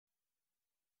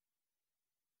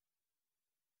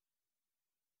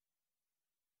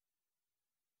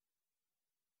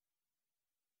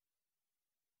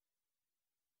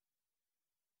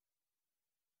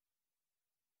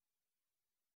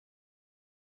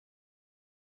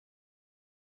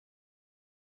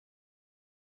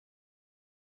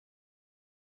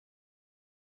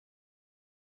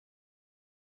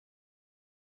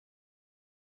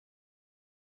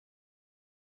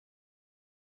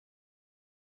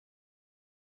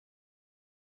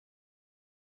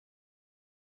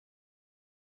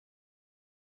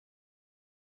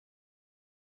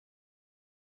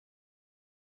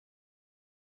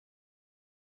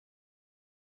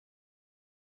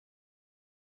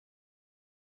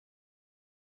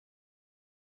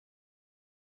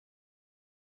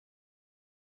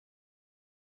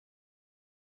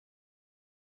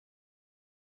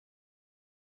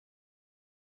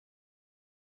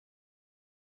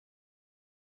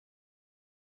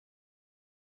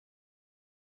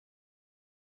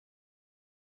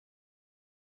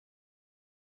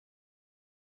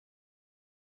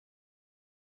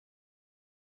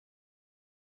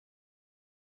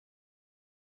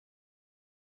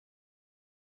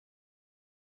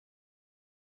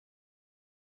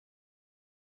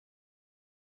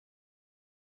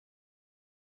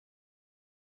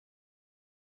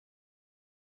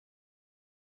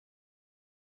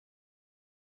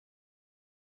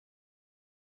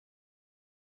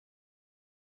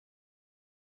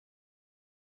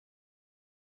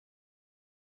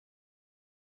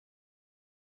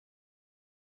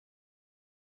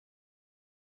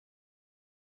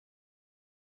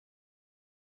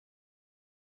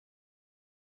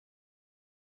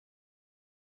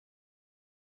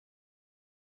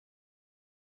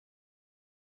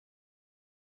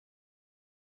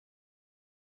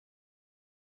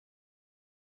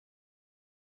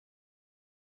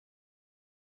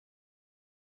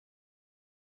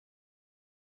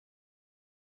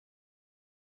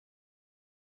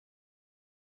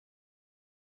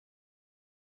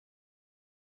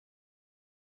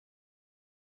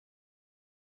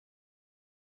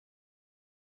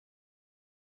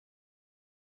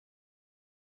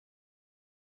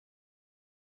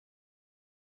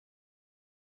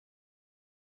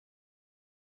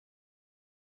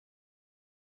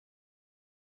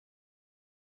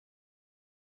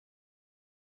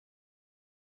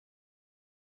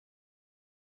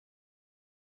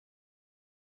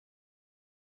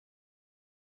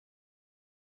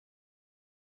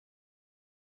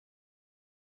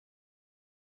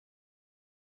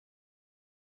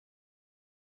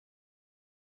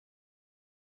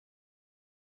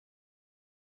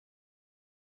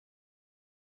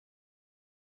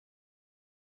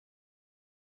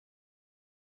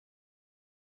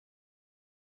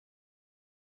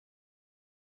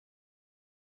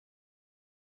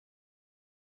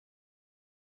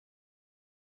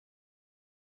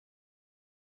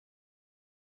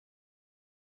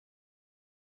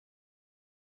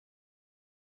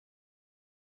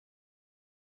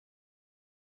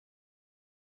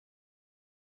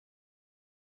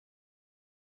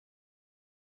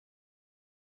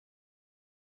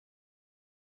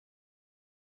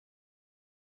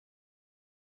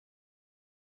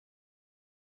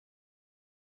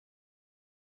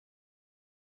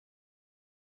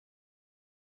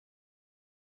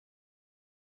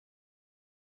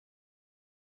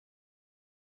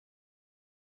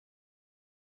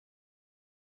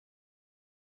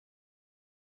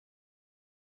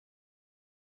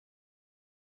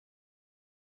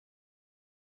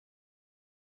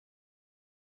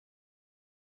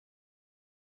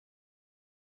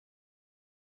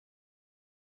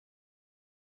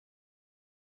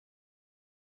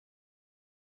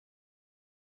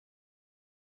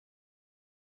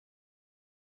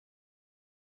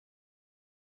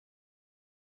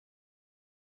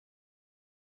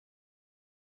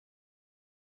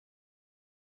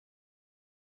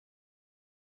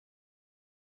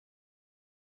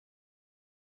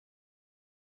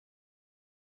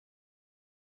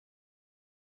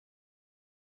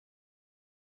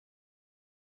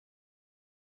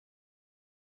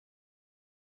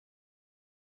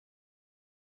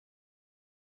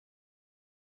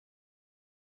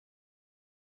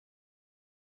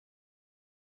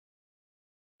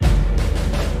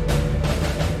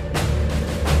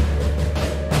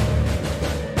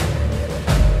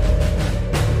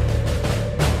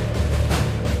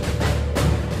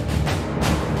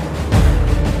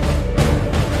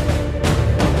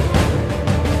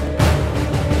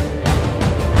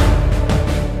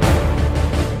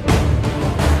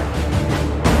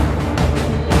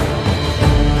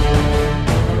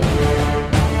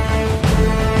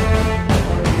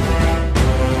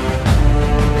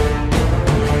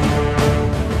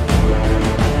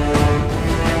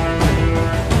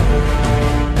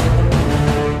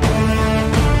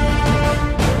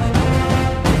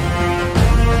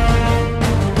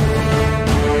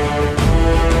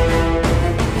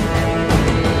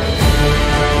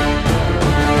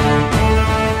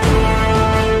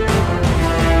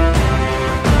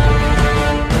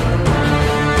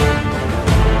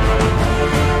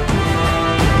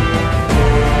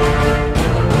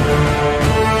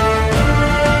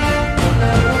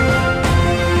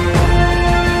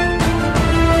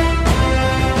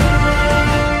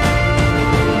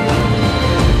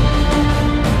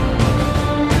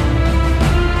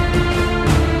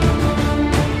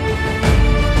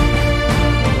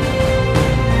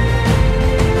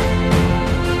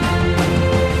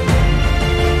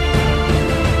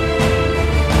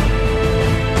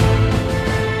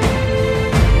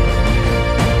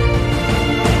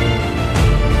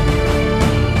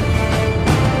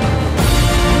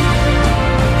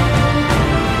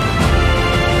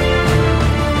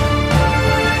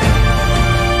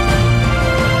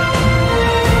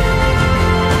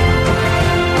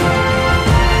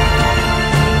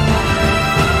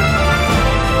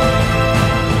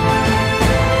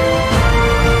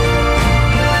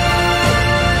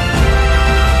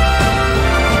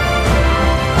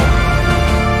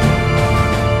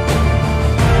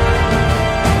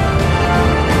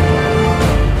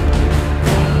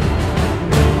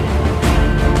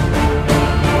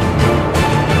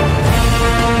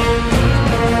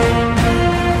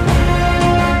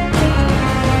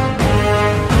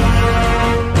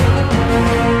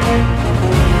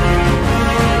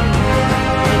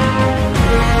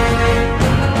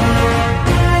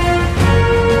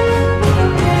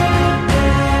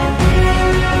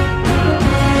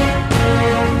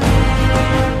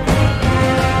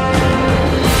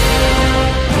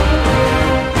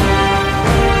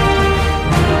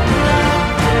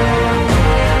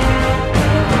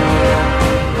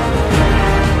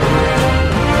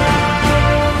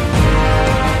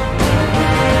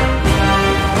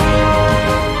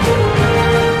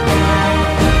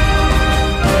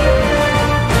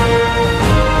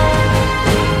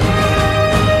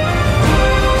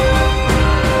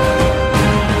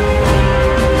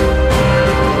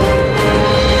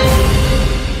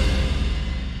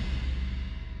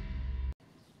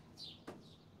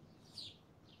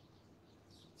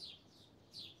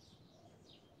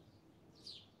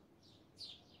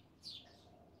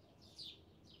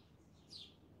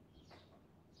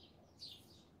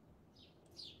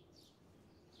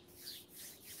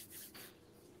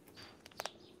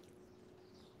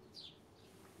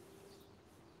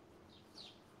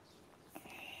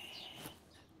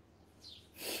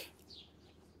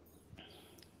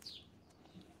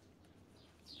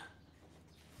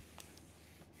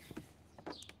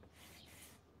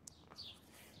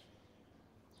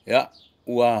Ya,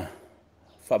 ua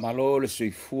whamalo le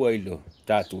soifua i lo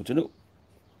tātou tanu.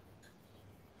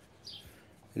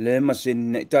 Le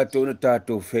masin i tātou na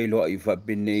tātou whailo i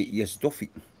whabene i astofi.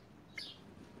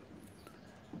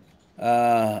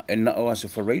 E na o asa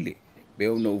whareile.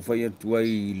 Beo na uwhai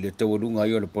atuai le tawarunga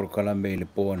i o le porokalame le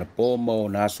po na po mo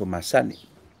na aso masani.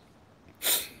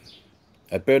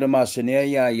 E peo na masanea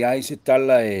ia se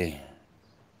tala e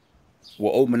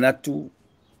wa o manatu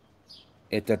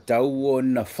e tatau o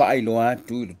na whailo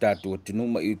atu i le tātou atinu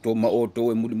ma i tō ma o tō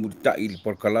e muri muri ta i le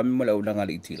porokalame ma le aulanga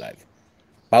le Etlive.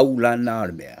 Paula na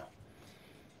le mea.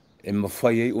 E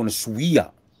mawhai ei o na suia.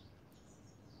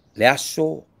 Le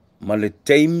aso ma le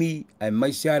teimi ai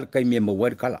mai se ala kai mea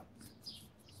mawari kala.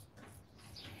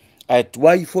 Ai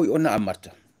tuai foi o na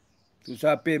amata. Tu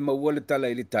sa pe mawale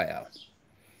tala i le tae au.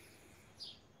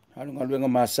 Halu ngaluenga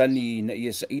masani na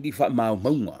ia sa idi wha mau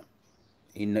maunga.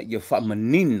 Ina ia wha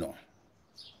manino.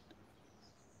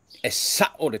 E sa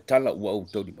o le tala ua au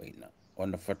tauri maina. O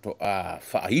na whato a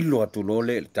wha hilo atu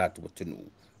lole le tātou atinu.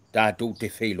 Tātou te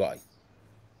wheilo ai.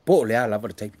 Po le ala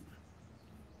wale taipi.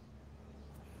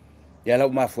 Ia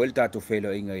lau mafuel tātou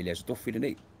wheilo inga i le astofi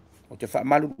nei. O te wha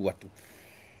malu atu.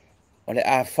 O le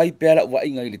a whai pēla ua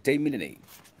inga i le teimine nei.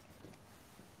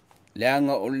 Le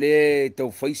anga o le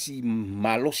tau whaisi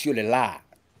malosi o le la.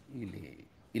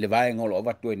 I le vaenga o lo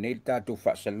watu e nei tātou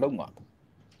wha salonga.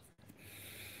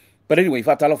 But anyway,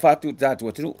 wha Talofa atu tātou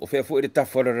atinu. O whea fu e le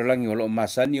tawhara rangi o lo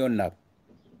masani o na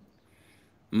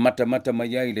mata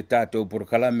mai ai le tātou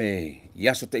porokalame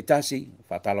yaso te itasi.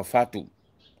 Wha Talofa atu.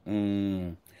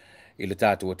 I le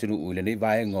tātou atinu i le nei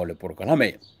vaenga o le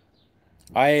porokalame.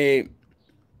 Ai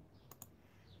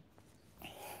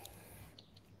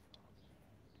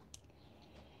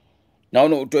nau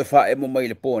no to fa e mo mai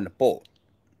le po na po.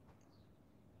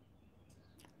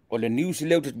 O le news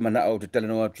leu te mana o te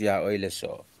talanoa tia o ile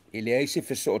so. Ile ai se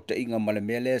feso o te inga male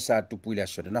mele sa tupu ile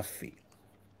aso na fi.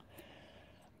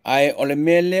 Ai o le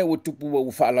mele o tupu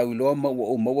o fa la ulo ma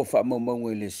o mo fa mo mo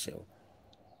ile so.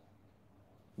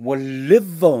 Wa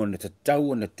live on te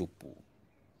tau na tupu.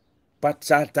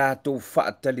 Patsa tātou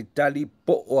fa tali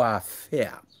po o a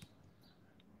fair.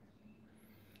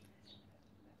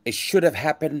 It should have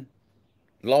happened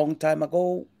long time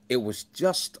ago. It was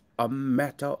just a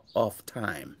matter of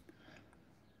time.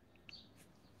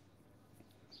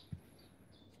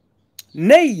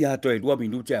 Nei ya to e 2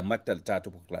 minuti a mata le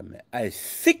tātou proklame. Ai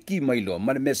thiki mai lo,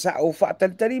 ma me sa o fa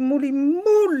tali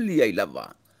muli ai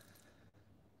lava.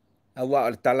 Awa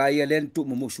al talai len tu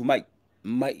musu mai.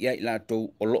 Mai ia la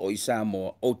to o lo i sa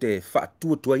mo o te fa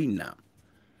tuaina.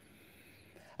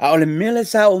 A ole mele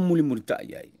sa o muli ta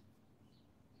ai.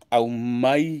 Au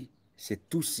mai se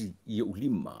tusi ia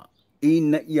ulima.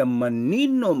 Ina ia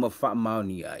manino ma fa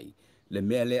maoni ai. Le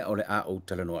mele o le a o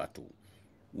talano atu.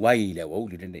 Wai le wau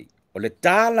le nei. O le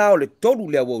tala o le tolu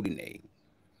le wau nei.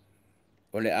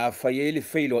 O le a fai le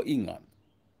feilo inga.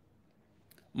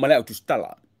 Ma le au tu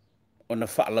stala. O na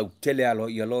fa lau tele alo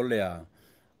ia lo le a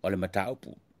o le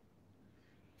mataupu.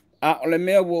 A o le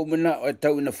mea wau mena o e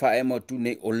tau ina fa e mo tu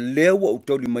nei o leo o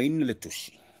tolu maini le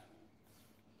tusi.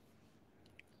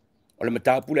 O le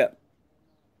mataupu le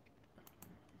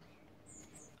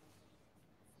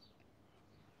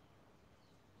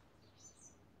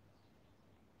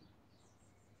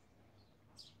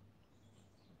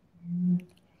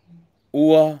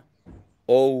ua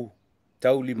o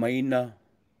tauli maina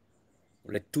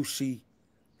o le tusi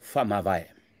FAAMAVAE.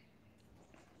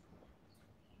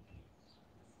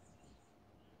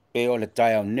 E o le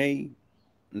tai au nei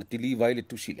na tili vai le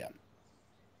tusi lea.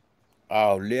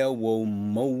 A o lea wau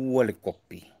maua le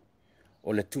kopi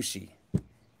o le tusi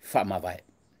FAAMAVAE.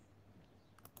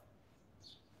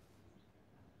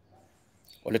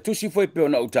 O le tusi foi peo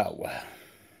na utaua.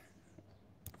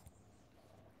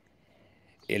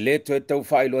 E le to e tau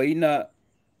whailoaina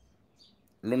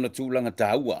lona tūlanga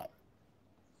tāua.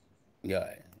 Ia,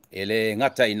 e le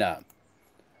ngata ina.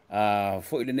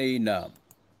 Foi le nei ina.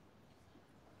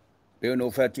 Peo no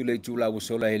whatu le tūla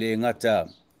wasola e le ngata.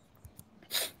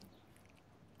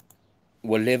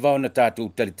 Wa leva ona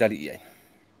tātou talitali iai.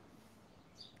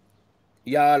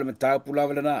 Ia le mataupu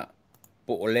lawa lana.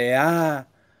 Po o le a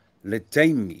le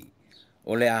taimi.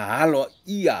 O le a halo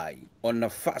iai. O na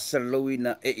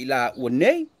whasalouina e ila ua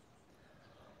nei.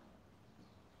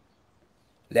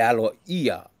 Le alo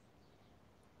ia.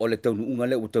 O le taunu unga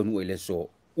le o taunu e le so.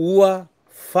 Ua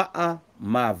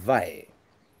FAAMAVAE.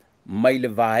 Mai le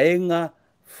vaenga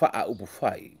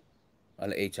FAAUPUFAI.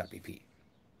 Ale HRPP.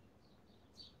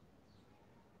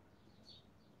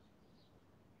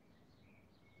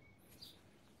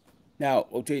 Now,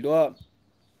 o te iloa.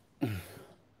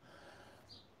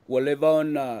 Ua leva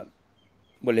ona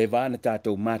mo le vana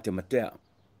tātou mate matea.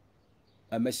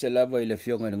 A mese lava I le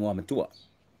fionga ni ngoa matua.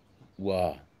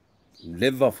 Wa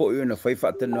leva fo I na fai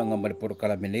whaatananga ma le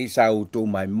porokala menei sa utou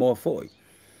mai moa fo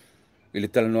I le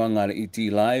talanoanga le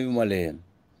Etlive ma le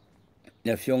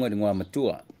fionga ni ngoa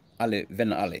matua. Ale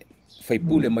VENA ale.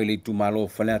 FAIPULE mai le tumalo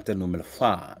FALEATA no me le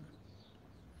wha.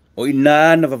 O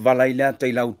ina na vavalai lea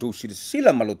tai lau tō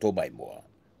sila malo tō mai moa.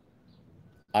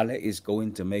 Ale is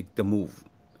going to make the move.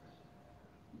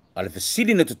 Ale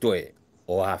fasili na tutoe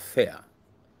o a fair.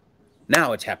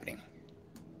 Now it's happening.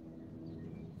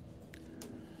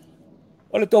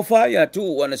 Ole TOFA ya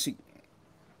TUU'U ANASI'I.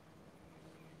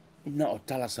 Ina o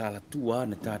tala sala tua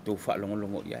na tātou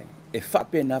whaalongolongo iai. E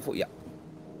whape na fo ia.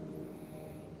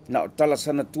 Na o tala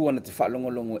sana tua na te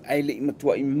whaalongolongo ai le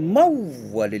imatua I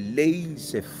maua le lei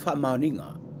se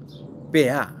whamauninga.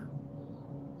 Pea.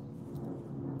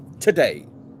 Today,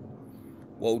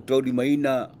 wa utauri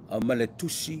maina a male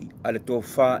tusi a le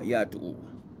TOFA ya TUU'U.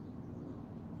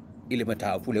 Ile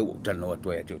matau pule o tanoa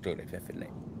tua ya te le whewhenei.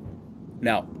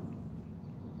 Now,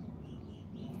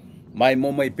 mai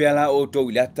mo mai pela o tō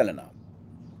I le atalana.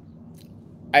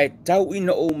 Ai tau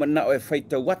ina o mana o e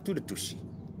whaita watu le tusi.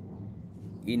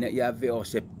 Ina ia veo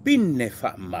se pine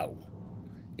whaamau.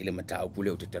 Ile matau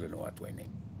pule o te talanoa atu nei.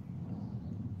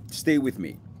 Stay with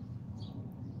me.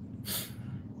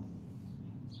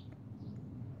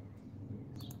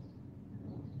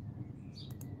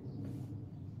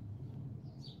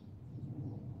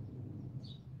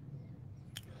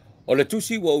 O le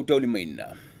tusi wa o tau li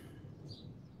maina.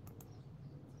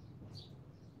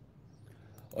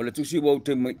 O le tusi wa o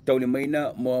tau li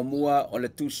maina mua o le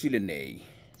tusi le nei.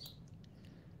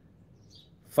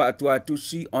 Whaatua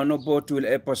tusi honorable tu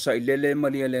le epa sa ilele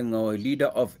malia le ngau leader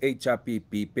of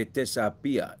HRPP petesa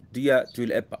pia dia tu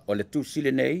le epa o le tusi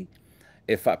le nei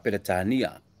e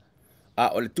whaaperetania.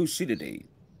 A o le tusi le nei.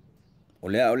 O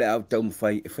le au tau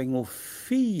mwhai e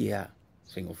whaingofia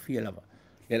lava.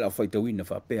 Le au whaitawina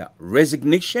whaapea.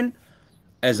 Resignation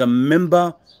as a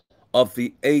member of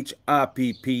the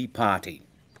HRPP party.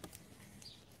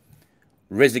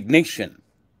 Resignation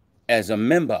as a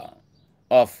member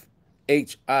of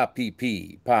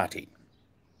HRPP party.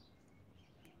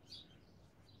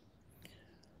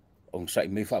 On sai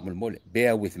me fa mole.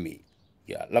 Bear with me.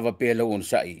 Ya lava pelo on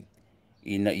sai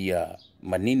ina ia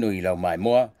manino I lau mai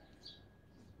moa.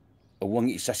 O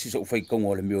wangi sasi sa ufai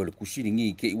kongo le meo le kusini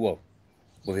ngi ke iwa.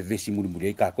 Bo ve vesi muri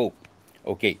muri ka ko.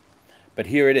 Okay. But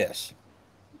here it is.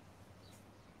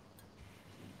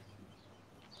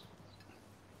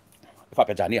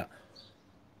 Whapetania.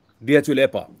 Dear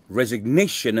Tulepa,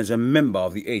 resignation as a member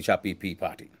of the HRPP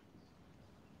party.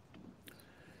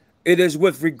 It is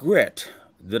with regret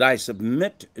that I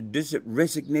submit this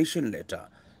resignation letter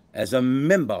as a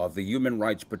member of the Human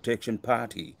Rights Protection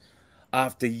Party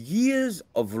after years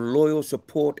of loyal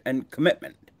support and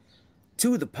commitment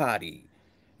to the party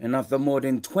and after more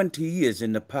than 20 years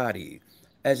in the party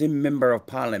as a member of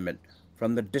parliament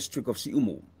from the district of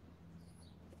SIUMU.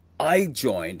 I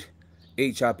joined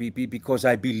HRPP because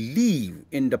I believe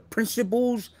in the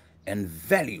principles and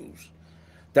values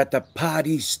that the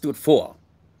party stood for,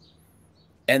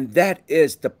 and that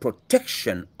is the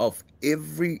protection of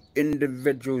every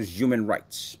individual's human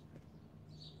rights.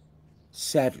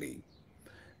 Sadly,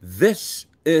 this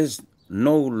is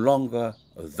no longer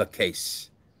the case.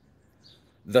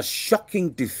 The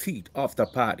shocking defeat of the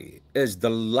party is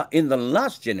in the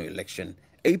last general election,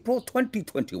 April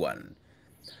 2021,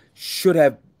 should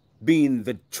have been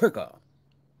the trigger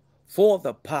for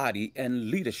the party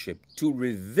and leadership to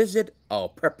revisit our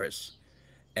purpose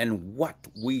and what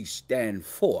we stand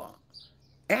for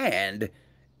and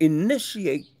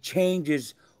initiate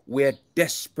changes where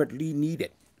desperately needed.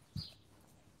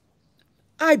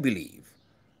 I believe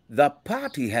the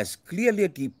party has clearly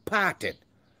departed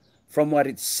from what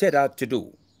it set out to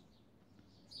do.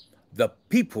 The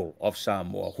people of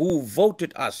Samoa who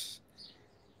voted us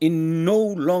no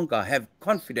longer have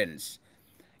confidence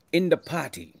in the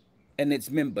party and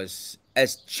its members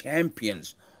as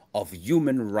champions of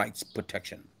human rights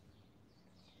protection.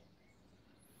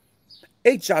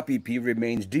 HRPP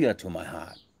remains dear to my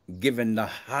heart, given the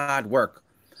hard work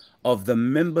of the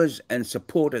members and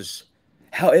supporters.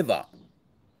 However,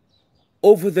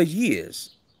 over the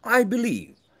years, I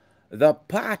believe the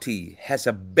party has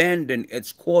abandoned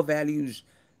its core values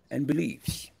and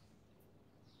beliefs.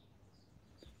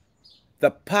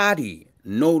 The party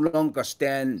no longer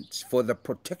stands for the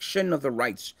protection of the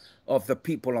rights of the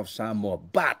people of Samoa,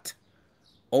 but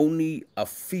only a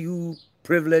few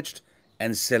privileged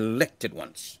and selected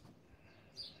ones.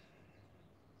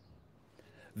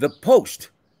 The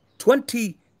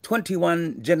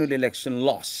post-2021 general election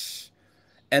loss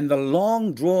and the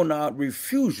long drawn-out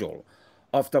refusal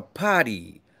of the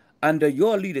party under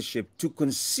your leadership to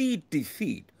concede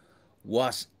defeat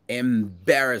was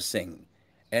embarrassing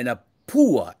and a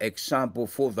poor example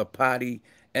for the party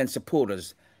and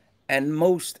supporters, and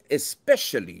most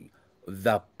especially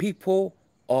the people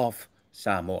of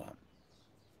Samoa.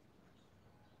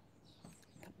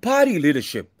 Party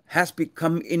leadership has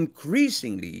become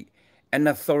increasingly an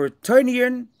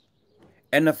authoritarian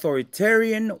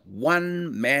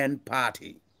one-man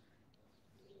party,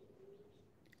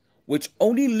 which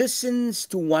only listens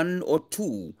to one or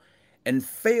two and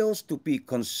fails to be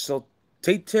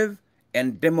consultative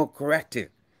and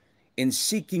democratic in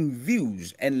seeking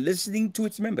views and listening to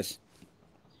its members.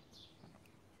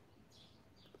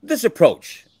 This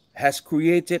approach has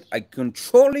created a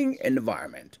controlling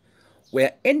environment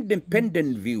where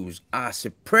independent views are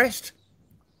suppressed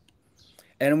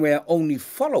and where only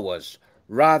followers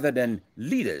rather than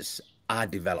leaders are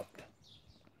developed.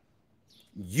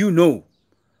 You know,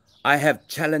 I have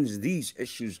challenged these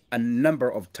issues a number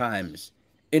of times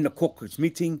in the caucus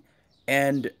meeting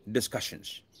and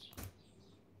discussions.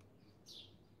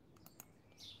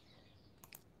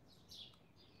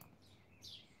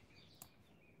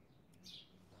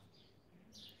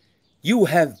 You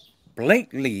have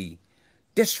blatantly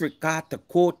disregarded the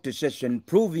court decision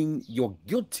proving you're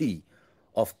guilty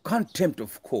of contempt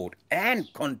of court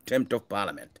and contempt of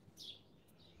parliament.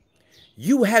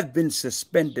 You have been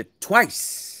suspended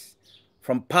twice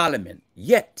from parliament,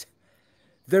 yet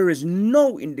there is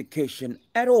no indication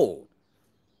at all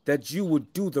that you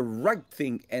would do the right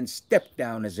thing and step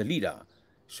down as a leader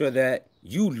so that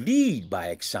you lead by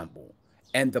example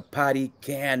and the party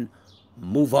can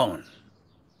move on.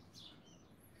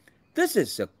 This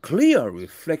is a clear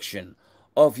reflection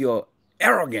of your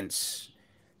arrogance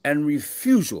and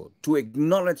refusal to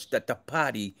acknowledge that the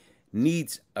party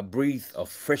needs a breath of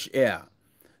fresh air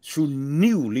through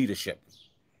new leadership.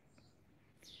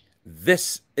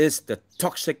 This is the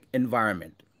toxic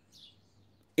environment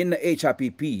in the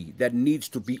HRPP that needs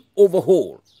to be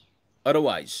overhauled.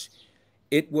 Otherwise,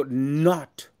 it would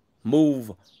not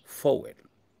move forward.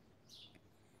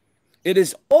 It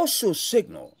is also a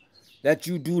signal that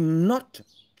you do not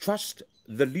trust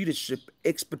the leadership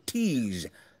expertise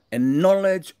and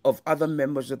knowledge of other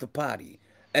members of the party,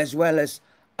 as well as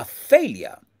a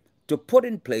failure to put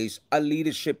in place a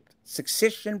leadership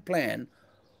succession plan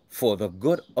for the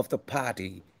good of the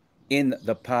party in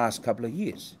the past couple of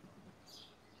years.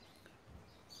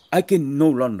 I can no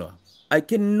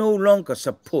longer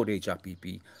support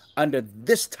HRPP under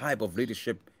this type of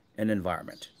leadership and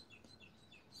environment.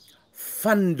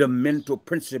 Fundamental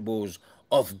principles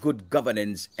of good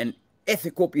governance and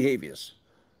ethical behaviors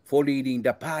for leading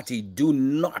the party do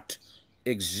not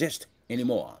exist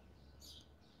anymore.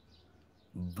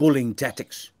 Bullying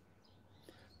tactics,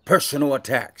 personal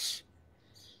attacks,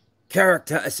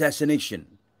 character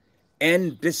assassination,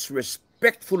 and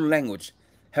disrespectful language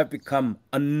have become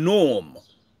a norm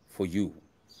for you.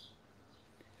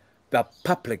 The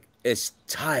public is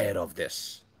tired of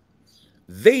this.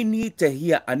 They need to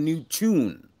hear a new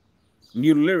tune,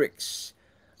 new lyrics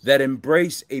that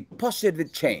embrace a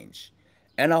positive change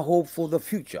and a hope for the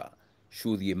future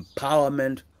through the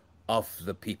empowerment of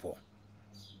the people.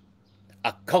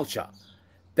 A culture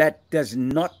that does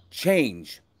not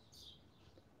change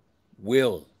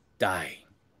will die.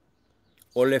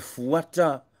 Ole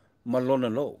fuata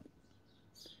malona lo.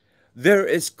 There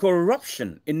is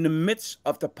corruption in the midst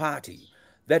of the party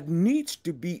that needs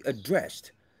to be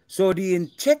addressed so the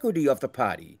integrity of the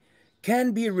party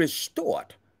can be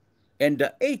restored and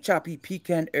the HRPP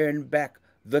can earn back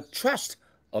the trust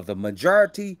of the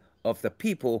majority of the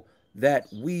people that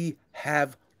we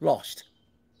have lost.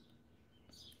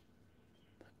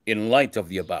 In light of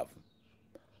the above,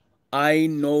 I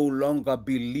no longer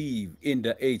believe in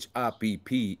the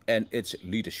HRPP and its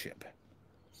leadership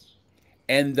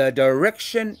and the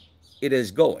direction it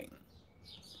is going.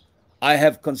 I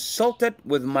have consulted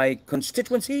with my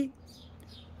constituency.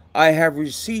 I have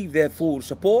received their full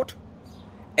support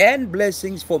and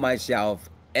blessings for myself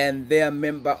and their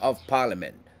member of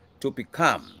parliament to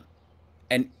become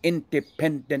an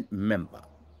independent member.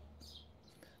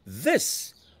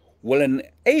 This will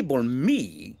enable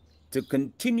me to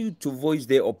continue to voice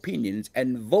their opinions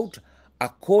and vote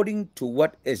according to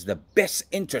what is the best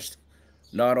interest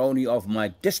not only of my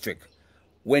district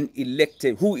when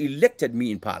who elected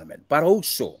me in parliament, but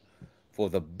also for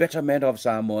the betterment of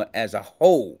Samoa as a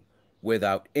whole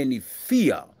without any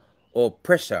fear or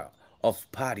pressure of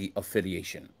party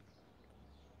affiliation.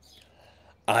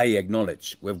 I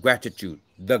acknowledge with gratitude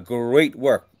the great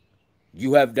work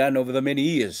you have done over the many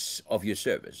years of your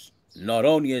service. not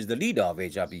only as the leader of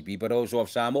HRPP, but also of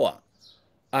Samoa.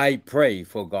 I pray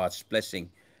for God's blessing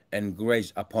and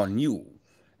grace upon you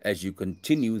as you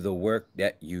continue the work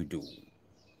that you do.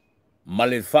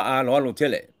 Malifa'a loalo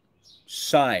tele,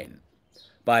 signed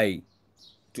by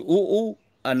TUU'U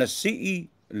ANASI'I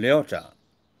Leota,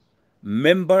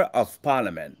 Member of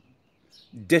Parliament,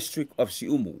 District of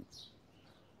SIUMU,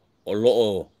 o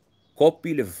lo'o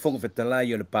kopi le fonga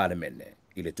fetalai o le Parliament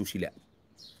i le tusi lea.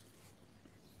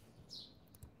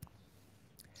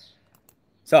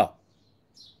 So,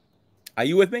 are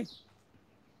you with me?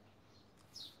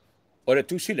 O le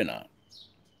tusi lena,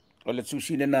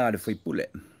 le FAIPULE,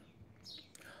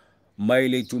 mai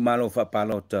le tumalo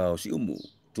whapalota o SIUMU,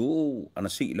 TUU'U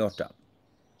ANASI'I Leota.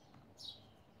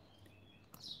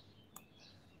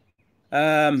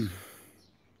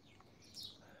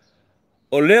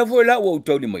 O lea foi la ua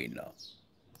utau ni maina.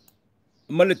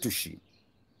 Ma le tusi.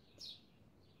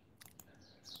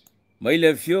 Mai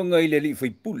le fionga i le li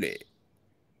FAIPULE.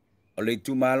 O le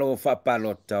tumalo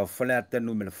whapalota o FALEATA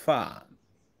numele wha.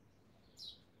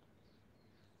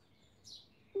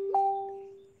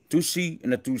 Tusi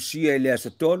na tusia i le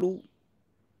asotolu.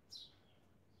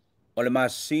 O le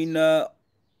masina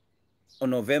o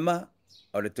Novema.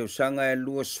 O le tausanga e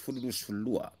luas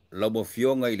fulua. Lawa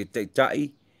fionga i le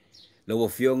teitai. Lawa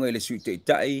fionga i le sui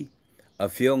teitai. A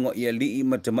fionga i a lii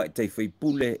matamai tai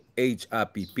FAIPULE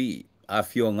HRPP. A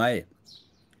fionga e.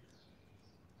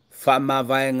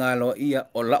 FAAMAVAE ngā lo ia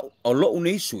o lo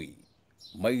nei sui.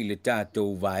 Mai le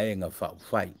tātou vaenga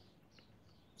FAAUPUFAI.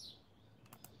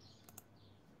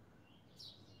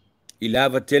 I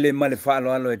lava tele ma le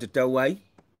whaaloalo e TATAU ai.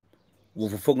 Ua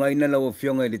whafonga ina lawa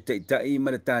fionga i le teitai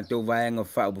ma le tātou vaenga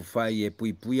FAAUPUFAI e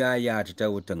PUIPUIA ia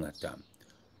TATAU o tangata.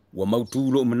 Ua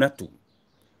mautūlo manatu.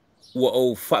 Ua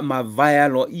o FAAMAVAE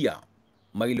lo ia.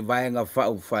 Mai le vaenga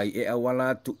FAAUPUFAI e awala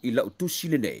atu i lau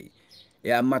tusi le nei. E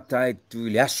amatai tu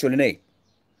le aso le nei.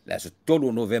 Le aso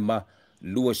tolu Novema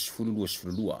luas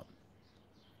fulua.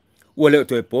 Ua leo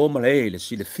to e po ma le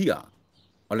sile fia.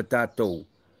 O le tātou.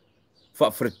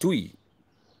 Whaafretui.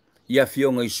 Ia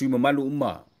fionga i sui mamalu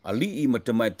uma. A li I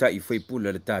matamai tai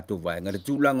FAIPULE le tātou vaenga. Le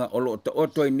tūlanga o lo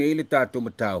oto i nei le tātou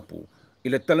mataupu. I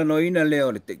le talanoina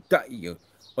leo le teitai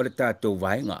o le tātou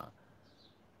vaenga.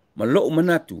 Ma loo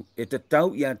manatu e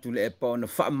TATAU I atu le e pa ona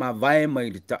FAAMAVAE mai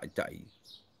le taitai.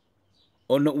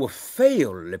 Ona ua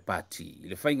fail le party,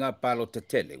 le whainga palo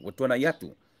tatele, ua tuana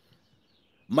iatu.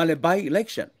 Ma le by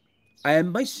election, ai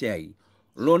mai se ai,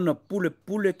 lona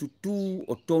pule tutu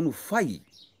o tonu whai,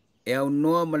 e au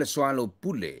noa ma le soalo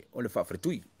pule o le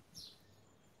whawhretui.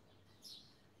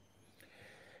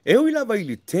 E ui lava I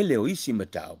le tele o isi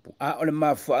mataupu, a o le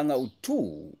mawhaanga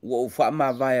utu, ua o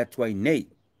FAAMAVAE atuai nei.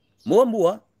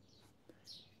 Mua,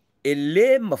 e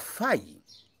le mawhai,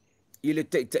 I le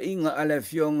teitainga ale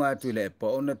fionga atu le pa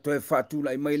ona toe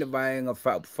whaatula I mai le vaenga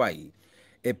FAAUPUFAI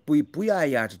e PUIPUIA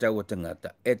ia TATAU o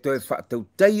tangata e toe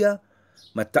whaatautaia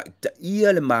ma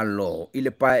taitaia le malo I le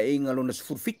pae inga lona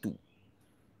sifurfitu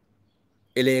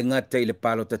e le ngata I le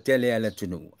palo tatele ale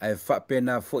tunu ai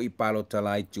whaapena fo I palo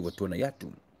talai tu wa tuna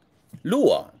iatu.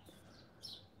 Lua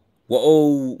wa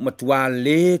o matua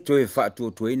le toe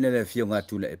whaatu tuina le fionga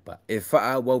atu le epa e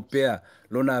whaa waupea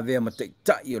lona vea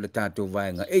mataitai o le tātou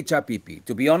vaenga HRPP.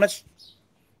 To be honest,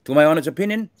 to my honest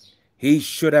opinion, he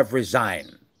should have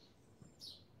resigned.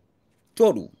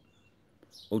 Toru,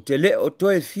 o te le o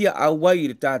toe fia awai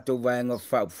le tātou vaenga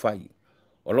FAAUPUFAI.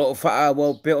 O loo whaa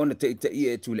waupea o na teitai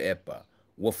e tu le epa.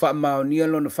 Wa wha maonia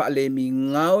lona wha le mi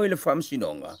ngau I le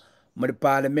whamsinonga ma le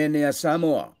Parlemene a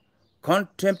Samoa.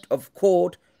 Contempt of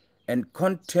court and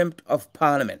contempt of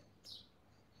parliament.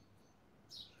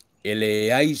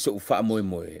 Ele ai so wha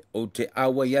moe o te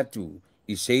awa yatu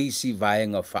I seisi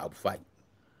vaenga FAAUPUFAI.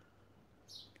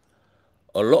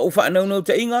 O loo wha anau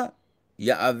te inga,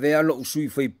 ia avea loo sui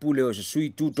FAIPULE o se sui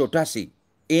tūtotasi,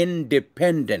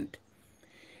 independent.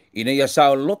 Ina ia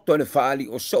sao loto le whaali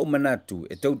o so manatu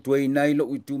e tautuei nai lo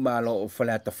I tūmalo o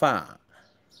FALEATA wha.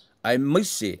 Ai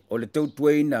maise o le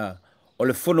tautuei na o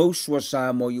le whono usua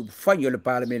Samoa I whai o le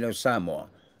Parlemene o Samoa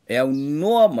e au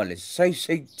noa ma le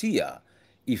saisaitia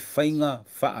I whainga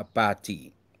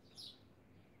whaapati.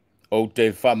 O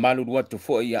te whamaluru atu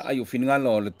fo ia ai o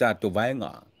whinangalo o le tātou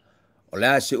vaenga. O le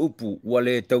ase upu ua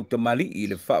le tautamali I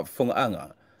le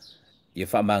whaafongaanga. Ia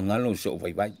whaamangalo so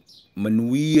vai.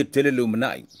 Manuia tele leu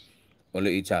manai o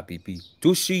le HRPP.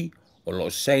 Tusi o lo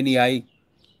saini ai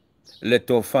le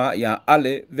TOFA ia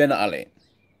ale VENA ale.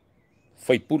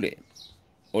 FAIPULE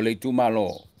o le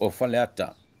tumalo o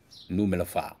FALEATA numele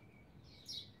wha.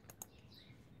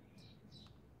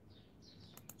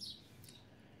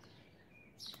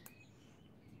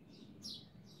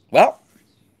 Well,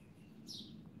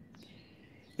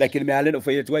 like me ale no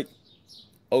fai tuai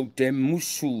o te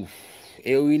musu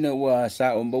e uina ua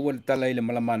sa o mbaua le tala i le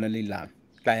malamana li la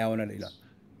kai aona le la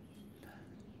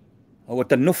o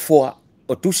ta nofoa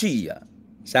o tusi ia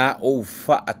sa o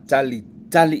fa atali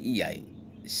tali iai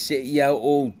se ia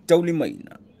o tauli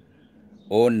maina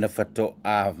o na fato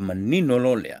a manino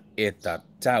lolea e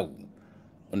tatau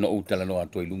no utala no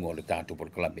atu i lunga o le tātou por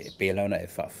kalabe e pēla ona e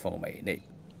FAAMAVAE nei.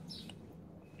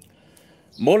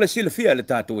 Mo le sila fia le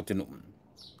tātou o tenu.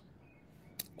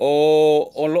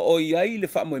 O loo iai le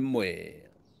FAAMAVAE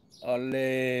o le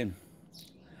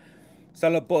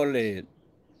sala po le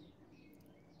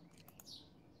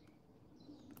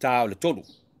tau le tolu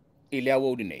i le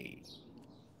au nei.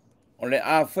 O le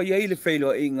a whai ai le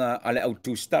whailo inga ale au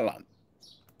tu stala.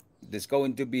 There's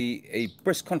going to be a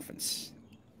press conference.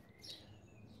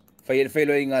 Whai le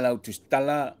whailo inga ale au tu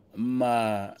stala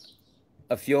ma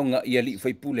a fionga i ali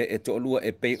FAIPULE e TOALUA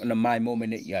e pei ona mai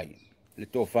momene iai. Le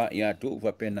TOFA i atu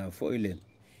ufa pena fo i le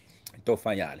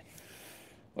TOFA i ale.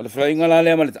 O le whailo inga la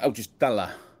lea ma le au tu stala.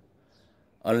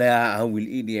 O le a hawil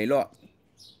i di e loa.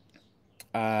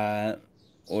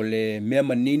 O le mea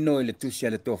manino i le tusia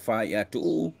le TOFA i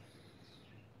atu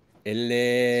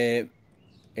ele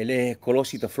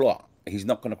kolosi the floor. He's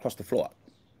not going to cross the floor.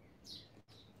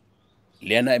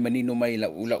 Leana e manino mai la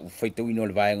ula u faitawino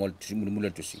le vaenga o le tusi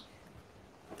mula tusi.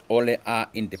 Ole a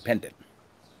independent.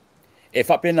 E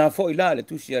whapena fo i la le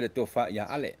tusia le TOFA ia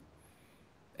ale.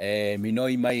 E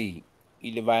minoi mai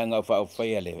i le vaenga o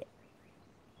whai ale.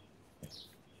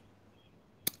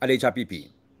 Ale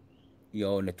HRPP.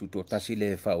 Io ne tuto tasi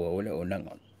le whaua ole o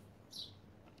nanga.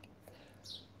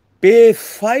 Pe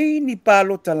fai ni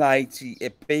palo talaiti e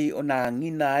pe o na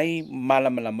ngina ai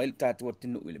malama il tatu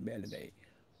tinu ile mele nei.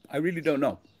 I really don't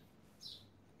know.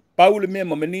 Paule me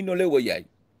menino le wai.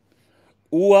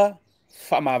 Ua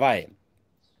FAAMAVAE.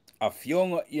 A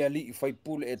fionga ia li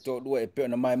FAIPULE e TOALUA e pe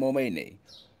na mai mo mai nei.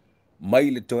 Mai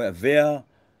le toe vea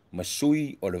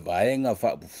masui o le vaenga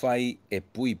FAAUPUFAI e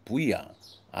PUIPUIA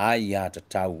ai a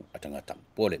TATAU a tangata.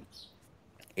 Pole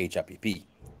HRPP.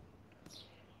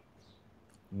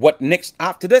 What next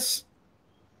after this?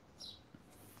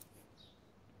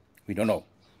 We don't know.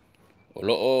 O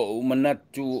loo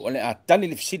umanatu ole a tani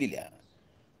le fisili lea.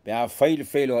 Pe a fai le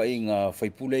failo a inga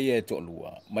FAIPULE e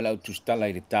TOALUA. Malau tustala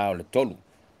i le tau le tolu.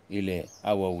 I le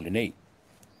awa ule nei.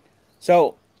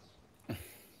 So,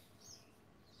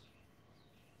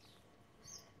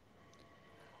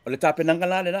 o le tapenanga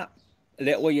la le na.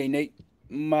 Le oi ei nei.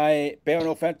 Mai pe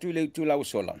ono fatu le tu lau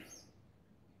sola.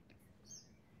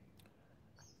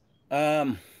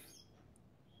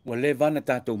 Wa le vana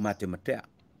tātou matematea.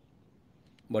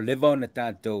 Wa le vana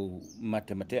tātou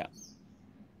matematea.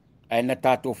 Ai na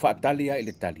tātou whaatali ai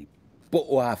le tali. Po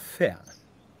o a whea.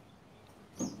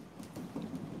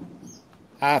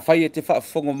 A whai e te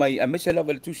whaafongo mai, a mese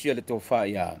lawa le tusia le tō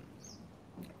whai a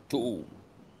TUU'U.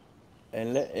 E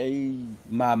le ei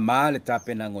mā le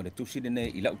tāpenango le tusi dene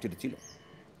i lau tira tilo.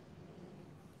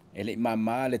 E le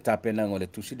mā le tāpenango le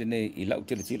tusi dene i lau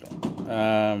tira tilo.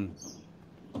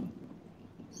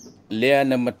 Lea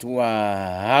na matua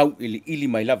hau ili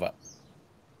mai lava.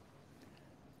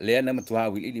 Lea na matua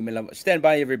hau ili mai lava. Stand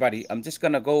by everybody. I'm just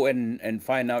gonna go and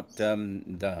find out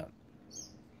the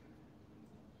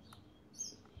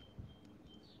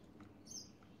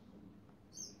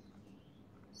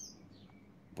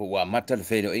po wa mata le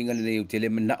felo inga le nei tele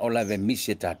na ola ve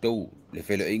mise tatou le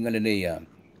felo inga le nei a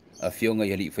fionga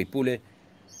ya li FAIPULE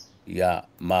ya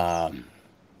ma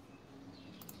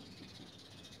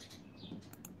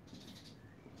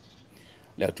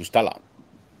le tu stala.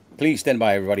 Please stand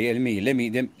by everybody. Let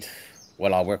me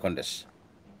while I work on this.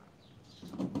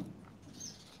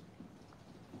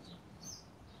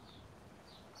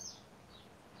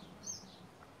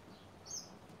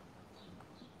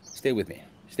 Stay with me.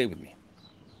 Stay with me.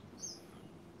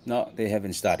 No, they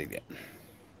haven't started yet.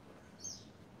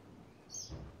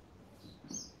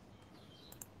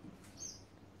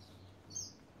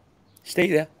 Stay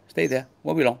there. Stay there.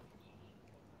 Won't be long.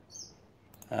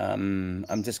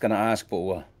 I'm just gonna ask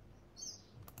for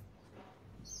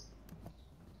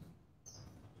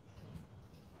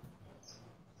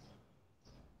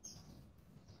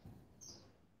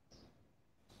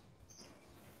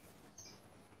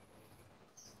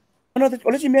no,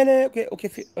 let's mele.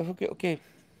 Okay.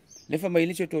 Lefa mai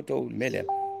lise to mele.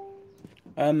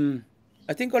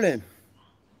 I think ole.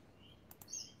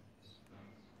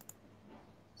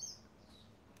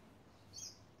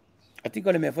 I think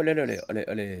ole me fole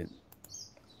ole.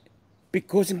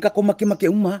 Because in kako make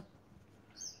uma.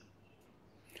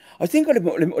 I think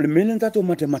ole mele tato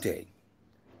mate.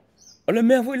 Ole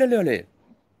me fole ole.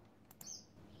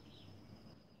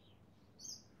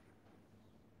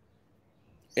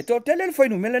 E to tele le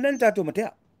whainu mele nani tātou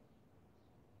matea.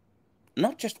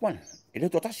 Not just one. E le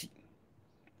to tasi.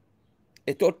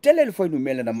 E to tele le whainu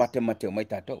mele na mate o mai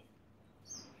tātou.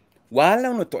 Wala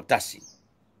una to tasi.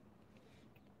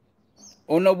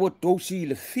 Ona wo tōsi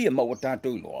le fia ma o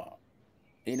tātou loa.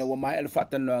 Ina wa mai ele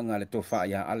whatanoa ngā le tofa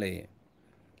ia ale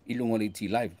ilunga ni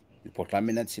Etlive. I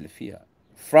portamena si le fia.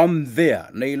 From there,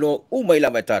 nei lo umai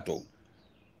lava tātou.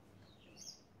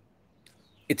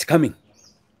 It's coming.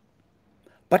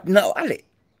 But now ale.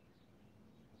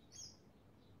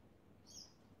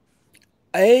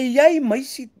 Ai ai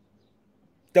maisi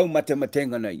tau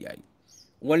matematenga na iai.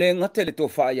 Wale ngate le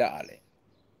tofa ia ale.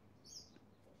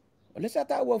 Wale sa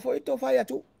taua fo i tofa ia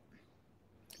tu.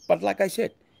 But like I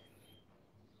said,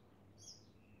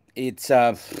 it's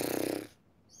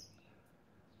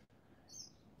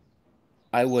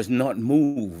I was not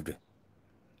moved.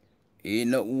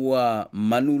 Ina ua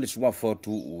manu le swa fo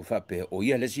TUU'U fape o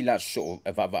ia le sila so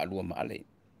e va lua male.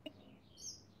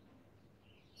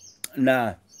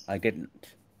 Nah, I didn't.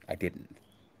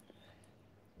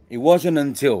 It wasn't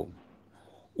until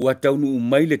ua taunu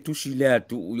mai le tusi lea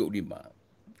TUU'U yo lima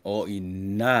o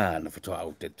ina na fatoa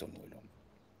au te tonu.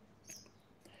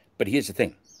 But here's the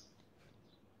thing.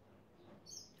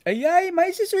 Ai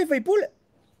mai se sui FAIPULE.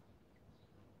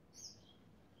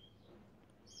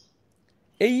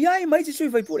 Ai mai se sui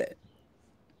FAIPULE.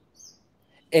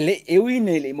 Ele ewi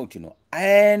nei le motino.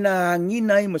 Ana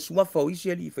ngina I masua fa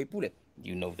isi ali FAIPULE.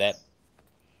 You know that.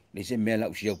 Le se mela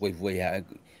usia ko voi ha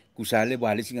kusale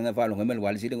wale singa fa longa mel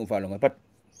wale singa fa longa. But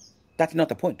that's not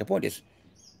the point. The point is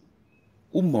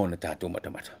umona tato mata.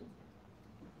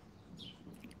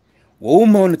 Wo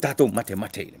umona tato mate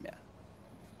le mea.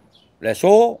 Le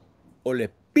so o le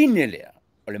pine lea,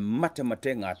 o le mate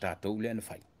ngā tātou lea na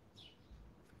whai.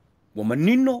 Wa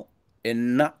manino e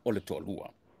na o le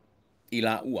TOALUA. I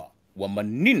la ua, wa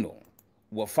manino,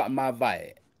 wa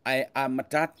FAAMAVAE, ai a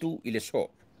matatu I le so.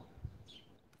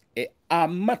 E a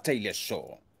mata I le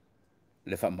so,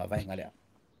 le FAAMAVAE ngā lea.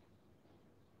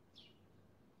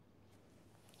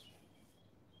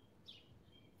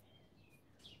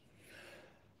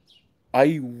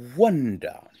 I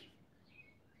wonder,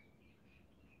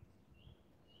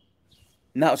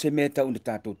 na o se mea tau na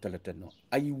tātou talatano.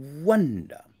 I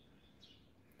wonder.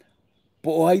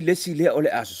 Po ai lesi lea o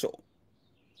le aso.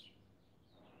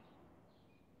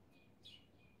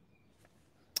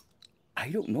 I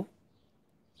don't know.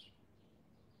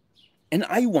 And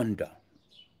I wonder.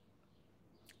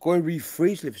 Ko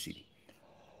rephrase le fasili.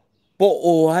 Po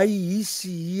o ai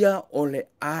isi ia o le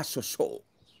aso so.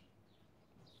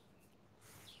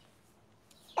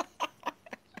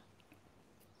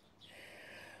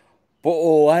 Po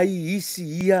o ai isi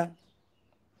ia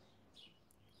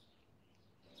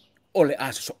o le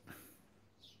aso.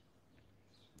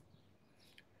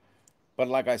 But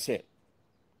like I said,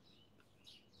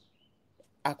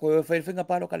 ako e whaiwhinga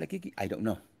paro kalakiki? I don't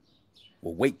know.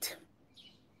 We'll wait.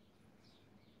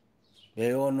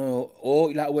 E ono o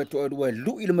ila ue to e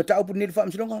lu ila matau pu nil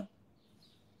whaamsilonga?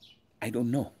 I don't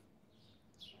know.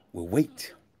 We'll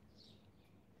wait.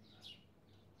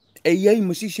 E iai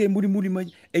masi se muri mai.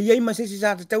 E iai masi se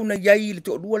sa tau na iai le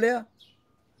TOALUA lea?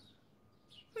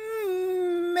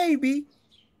 Maybe.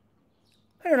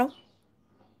 I don't know.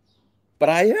 But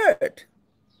I heard.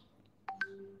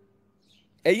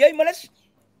 E iai malas.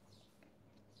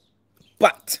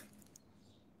 But.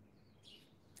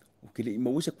 O ke le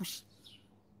ima usa kusi.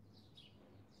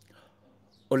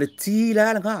 O le ti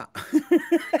la nga.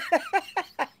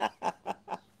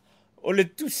 O le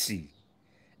tusi.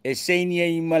 E seinia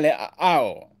I male a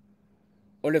ao.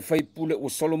 O le FAIPULE o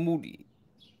solomudi.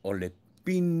 O le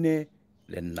pine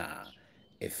le na.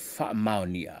 E whaamau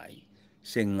ni ai.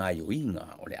 Se ngai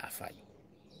inga o le awhai.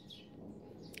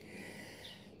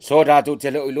 So tātou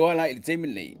te leo iloa la I le teimi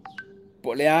nei.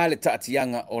 Po le a le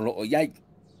taatianga o lo o iai.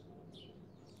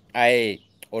 Ai,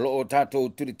 o lo o tātou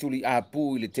tuli a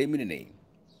pū I le teimi nei.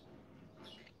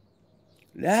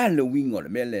 Le a le wingo le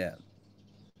mea lea.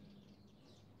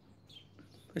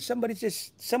 Somebody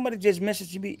just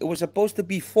messaged me. It was supposed to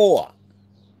be 4.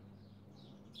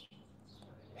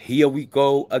 Here we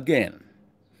go again.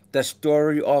 The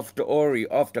story of the Ori,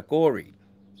 of the Cory.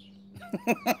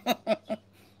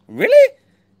 Really?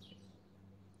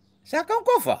 Sa kang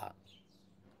kofa?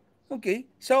 Okay,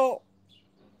 so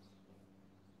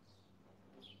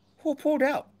who pulled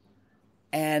out?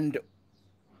 And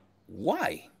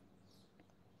why?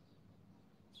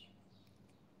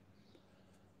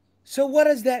 So what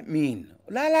does that mean?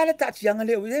 La tats yang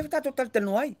le, e tato tal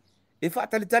tanuai. E fa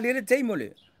tal le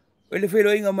teimole. Ele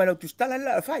felo inga malo tu stala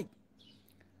la fai.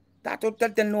 Tato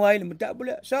tal tanuai le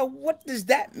mutabula. So what does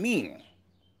that mean?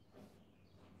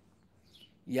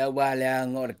 ia wale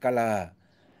ngor kala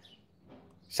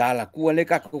sala kua le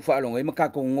ka ko fa lo ngai ma ka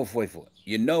ko ngofo fo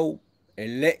you know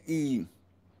ele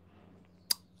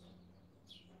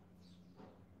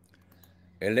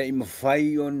I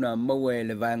mafai ona maua e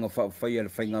le vaenga whaafai e le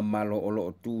whainga malo o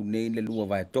lo tu nei le lua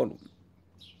vai tolu.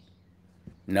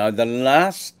 Now the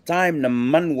last time na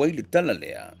manu wai le tala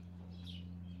lea,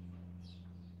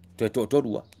 to e to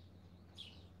torua.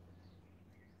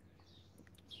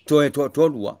 To e to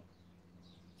torua.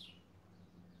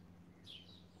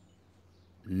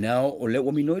 Now o le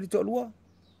o minoi le torua.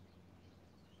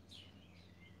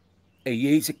 E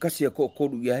iei se kasi a ko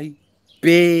koru iai,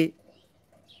 pe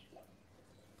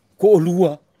ko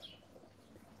lua.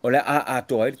 O le a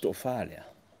toa e to wha lea.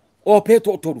 O pe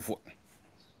to toru fo.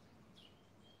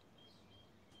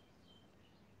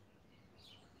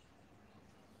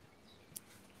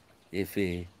 E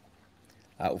fe,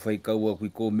 a ufai kaua kui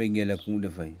ko mengi la kune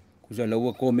fai. Kusa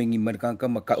laua ko mengi markanka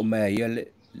maka umea ia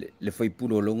le fai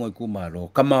puro longo I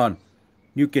kumaro. Come on,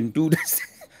 you can do this.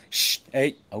 Shh,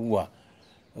 hey, aua.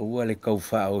 Aua le kau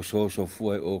wha o so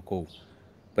fua o kou.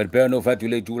 Per peo no fatu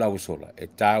le tu lau sola. E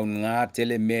tau ngā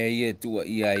tele mea ia tua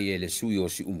ia le sui o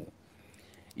SIUMU.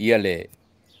 Ia le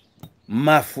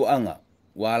mafuanga.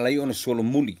 Walai ona solo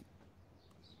muli.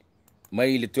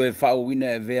 Mai le toe whao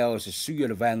wina e vea o se sui o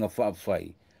le vanga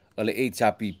whaapwhai. O le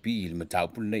HRPP le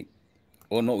mataupule nei.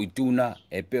 Ono I tūna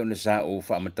e peo na sa o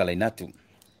whaamatale natu.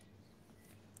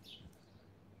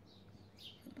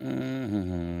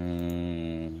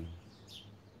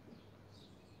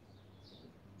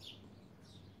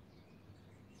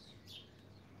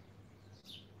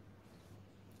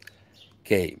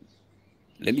 Okay,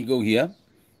 let me go here.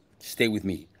 Stay with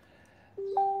me.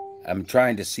 I'm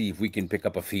trying to see if we can pick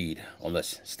up a feed on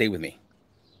this. Stay with me.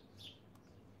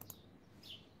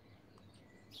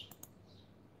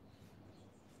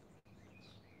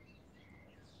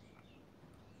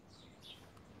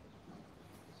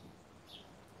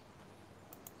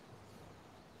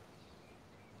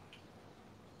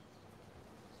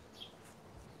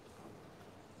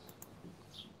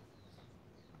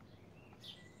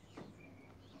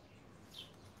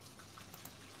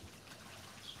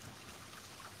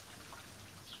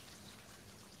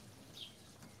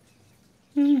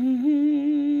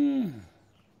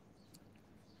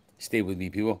 Stay with me,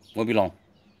 people. Won't be long.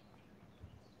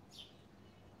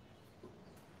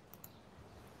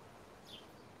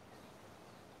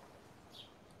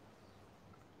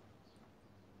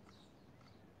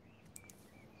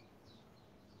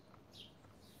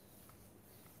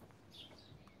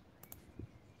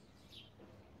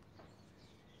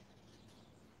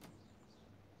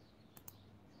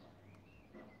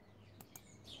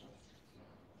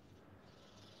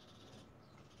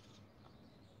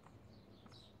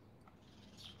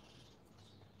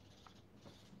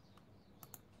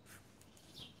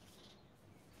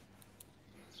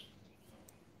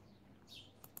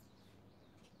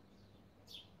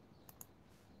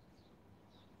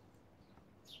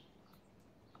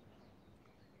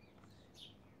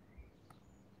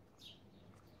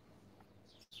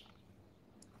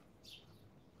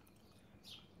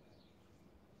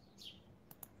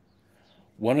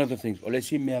 One of the things, let's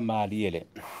see me mariele.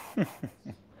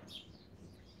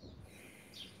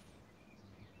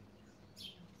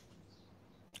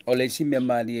 O le si me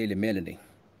mariele melani.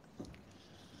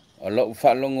 O lo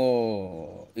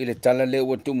whalongo I le tala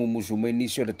leo o tumu musu me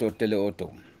nisi o le to tele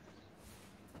oto.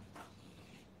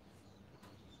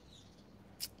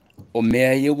 O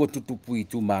mea ia o tutupui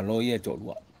tu malo ia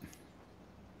tolua.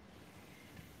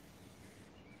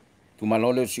 Tu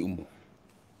malo leo SIUMU.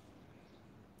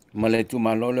 Ma le tu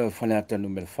malo leo FALEATA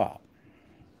numero FA.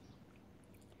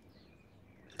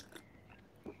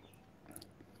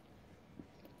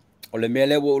 O le mea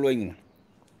leo o loinga.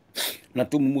 Na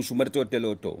tumu musu me to tele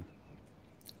oto.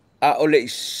 A o le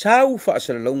isau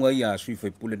whaasalalonga ia sui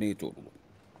FAIPULE nei tolua.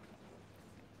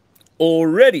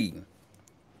 Already,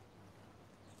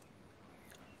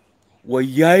 wa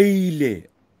yaile,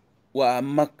 wa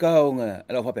makaonga,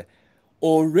 ala hape.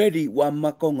 Already wa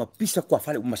makaonga pisa kwa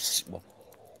fale umasiwa.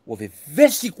 Wa ve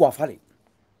vesi kwa fale.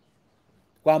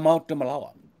 Kwa mauta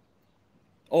malawa.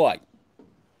 Oi.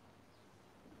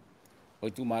 O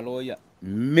tu maloia.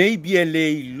 Maybe a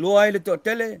le loa le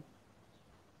totele.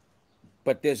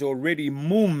 But there's already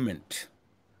movement.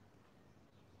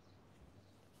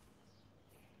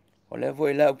 O le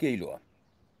voi lau ke iloa.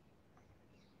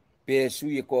 Pe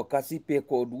sui ko kasi pe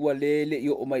ko dua le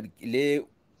yo o mai le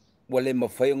wale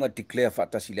mawhai nga declare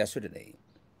whaatasi so nei.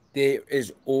 There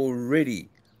is already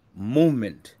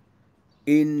movement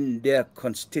in their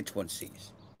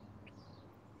constituencies.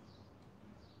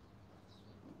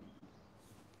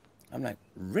 I'm like,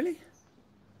 Really?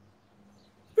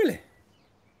 Really?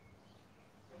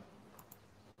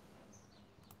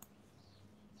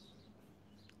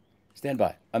 Stand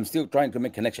by. I'm still trying to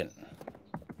make connection.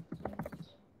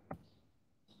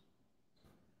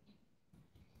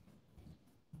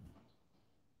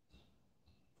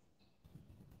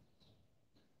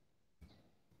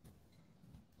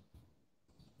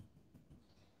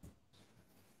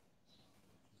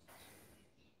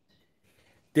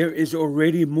 There is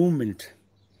already movement.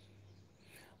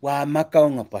 Wa maka o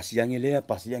ngā pasiangilea,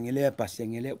 pasiangilea,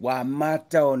 pasiangilea. Wa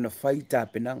mata o na whaita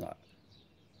penanga.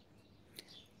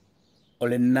 O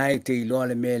le nai te iloa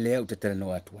le mea lea o te tala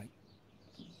no atuai.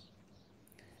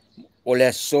 O le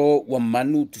aso wa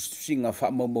manu tu singa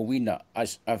wha maumawina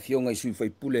a fionga i sui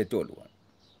FAIPULE TOALUA.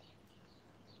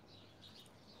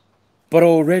 But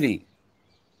already,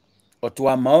 o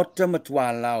tua maota ma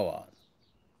tua lawa,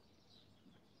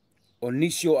 o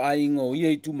nisi o ainga o ia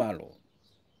i tu malo,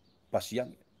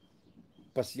 pasiange,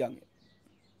 pasiange.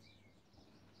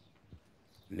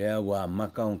 Lea wa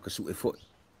maka o kasu e foi.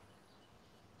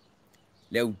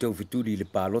 Lea u tau fituri le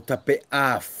palota pe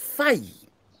a fai.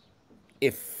 E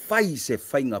fai se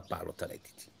fai ngā palota le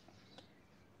titi.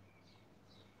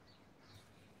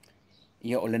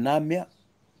 Ia o le nā mea,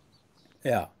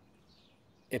 ea,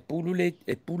 e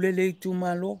pule le tu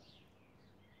malo.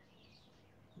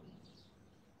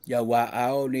 Ia wa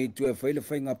ao le tu e fai le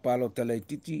fai ngā palota le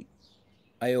titi,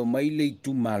 ai o mai le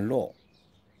tu malo.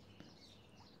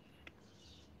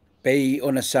 Pei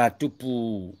ona sa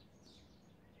tupu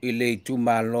i le tu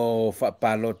malo fa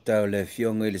palota le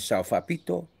fionga i le sao fa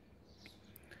pito.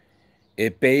 E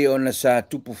pei ona sa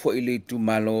tupu fo i le tu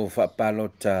malo fa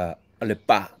palota le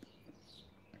pa.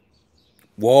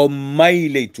 Wo mai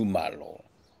le tu malo.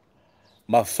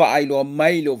 Ma fa ai lo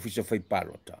mai le ofisa fai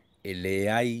palota. E le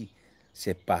ai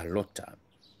se palota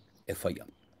e fai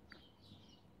ang.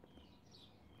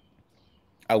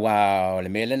 Awa le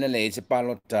melena le se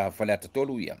palota FALEATA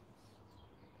tolu ia.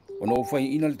 Ono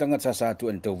fai ina le tangata sa tu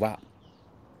en tau wa.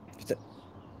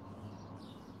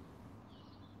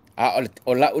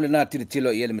 O la ule nā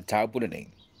tilo ia le matau pule nei.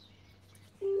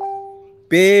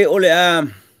 Pe ole a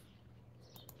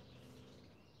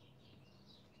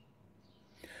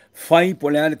fai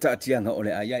pole ale ta atianga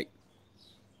ole a iai.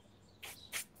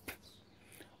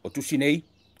 O tusi nei,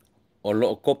 o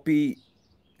loo kopi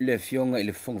le fionga i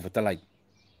le fonga fatalai.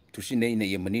 Tusi nei na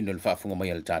ia manino le whaafunga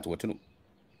mai ale tātua tunu.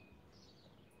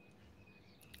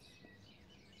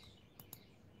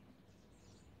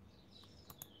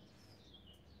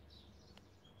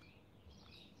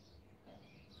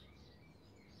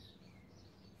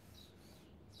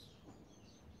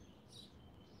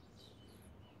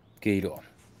 Keiro.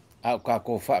 Au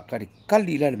kako whaakari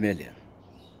kali la le mele.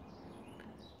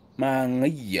 Ma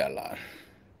ngai ala.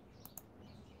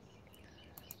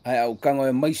 Ai au kango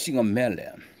e maisinga mele.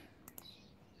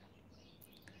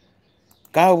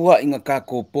 Kaua inga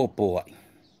kako popo ai.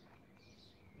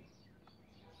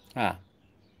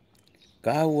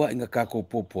 Kaua inga kako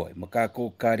popo ai. Ma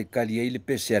kako kari kali e le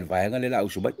pese al vaenga le la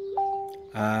usubai.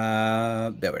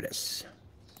 There it is.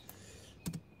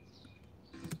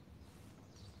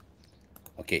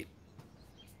 Okay.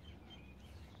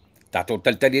 Tato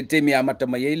talitari te mi amata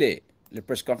mai le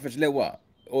press conference le wa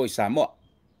o i Samoa.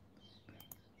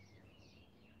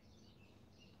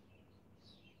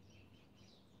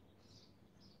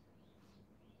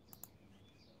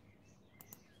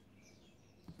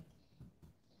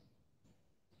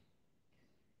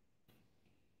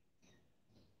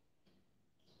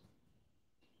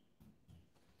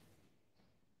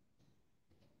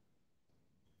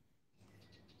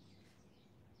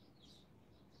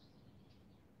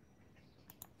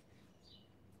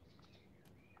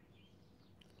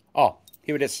 Oh,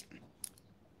 here it is.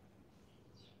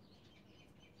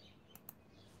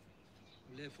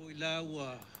 Le foi la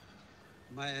ua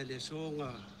mai le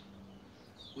songa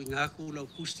winga ku la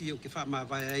kusti o ke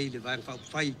FAAMAVAE ai le vai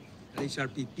FAUPUFAI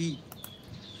HRPP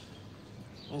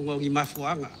ongo ngi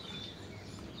mafuanga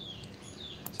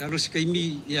salo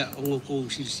skaimi ya ongo ko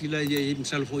silsila ya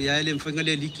misal fo ya le mfanga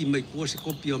le liki mai ko se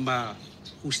kopi o ma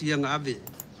kusti nga ave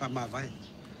FAAMAVAE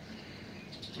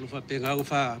lo fa penga o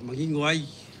fa mangingo ai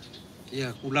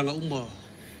ya kulanga umo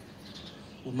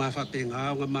o ma fa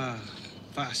penga o ma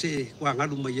fa se kwa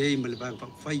ngalu mai ai me le vai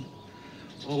FAUPUFAI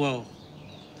ongo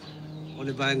o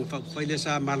le vai FAUPUFAI le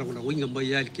sa mala ko winga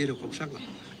mai ai ke ko sanga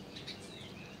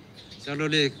salo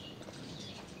le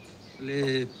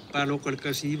palo kal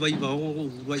kasi vai va o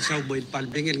vai sau mai pal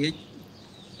bengel ngi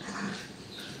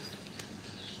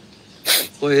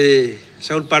koe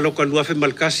sau palo kal lua fe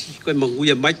malkasi koe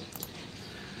manguia mai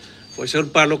koe sau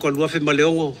palo kal lua fe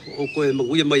maleongo o koe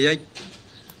manguia mai ai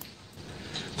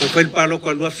Fai palo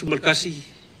ko luaf sumalkasi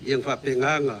yang fa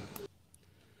penganga.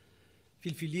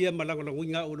 Filfilia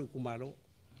malangolanguinga o kumalo.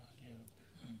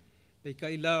 Pe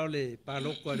kai la le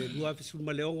palo ko le luaf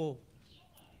sumaleongo.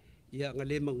 Ia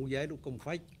ngale manguya lu kom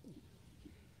fai.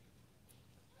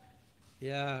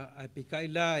 Ia ai pe kai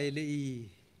la ele I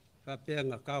fa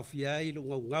penga ka fiai lu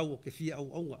ngau ke fia au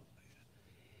onga.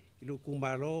 Ilu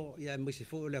kumalo ia me se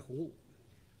fo le ku.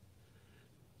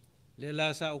 Le la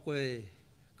sa ko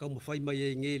ka mo fai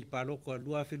mai nge palo ko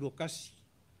luaf lu kasi.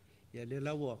 Ia le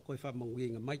la wo ko fa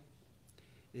manguinga mai.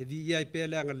 E vi ia pe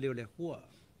le nga le kua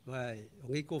vai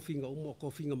ngi ko finga ko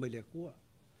finga mai le kua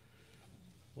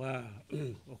wa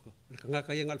nga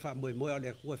ka yang alfa mo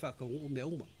le kua fa ko me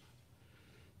uma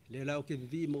le la o ke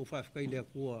vi mo fa ka le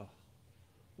kua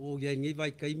o ye ngi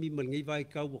vai kai mi mal ngi vai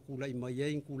ka ku lai mai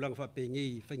yang ku lang fa pe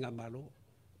ngi fa nga malo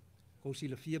ko si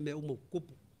le fia me uma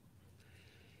kupu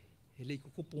ele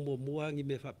ku kupu mo ngi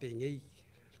me fa pe ngi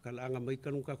ka la nga mai ka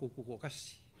nu ka ku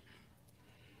kasi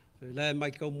la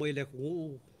mai ka mo le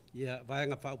ku ia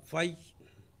vaenga FAAUPUFAI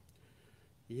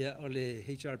ia ole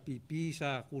HRPP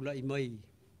sa kula I mai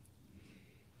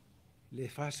le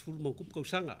fast food mo kup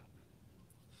sanga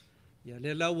ia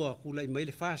le lawa kula I mai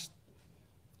le fast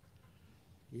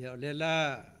ia le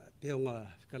la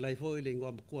peonga kalai fo le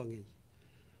ngwa kuangi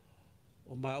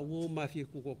o ma u ma fi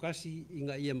ku kasi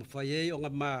inga ia mafai o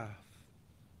nga ma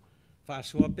fa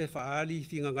so pe fa ali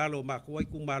finga ngalo ma ko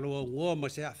ku malo ngo ma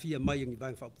se afia mai ngi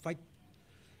vaenga FAAUPUFAI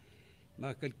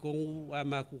ma kal kong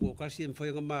ama ku kasi en foi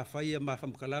ma fai ma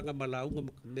fam kalanga ma lau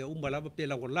me uma lava pe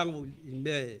la lang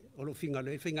me o lo finga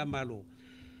le finga malo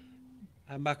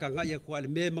ama ka nga ya ko le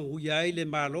me manguya le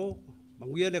malo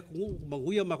manguya le ku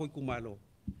manguya ma ko ku malo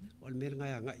o le me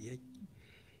nga ye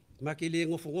ma ke le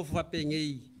ngofo fa pe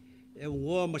ngi e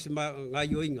ngo ma se ma nga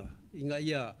yo inga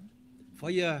ia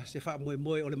fai se fa mo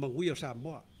o le manguya sa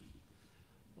mo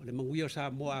o le manguia sa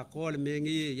mo a ko le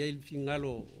mengi ye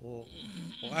fingalo o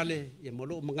ale ye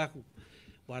molo mangaku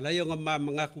wala yo ngama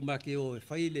mangaku make o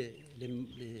faile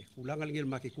le kulanga ngel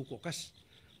make ku ko kas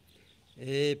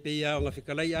e pe ya nga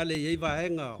fikalai ale ye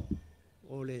vaenga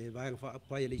o le vaenga fa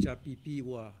pai le HRPP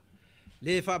wa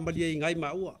le fa mali ngai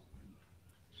ma ua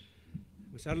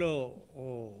misalo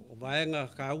o vaenga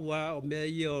ka ua o me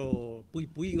yo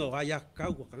pui nga ya ka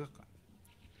ua kanga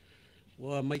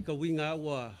wa mai ka winga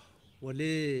wa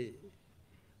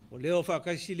ole o fa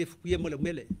kasi le fuia mo le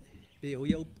mele pe o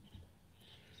ia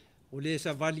ole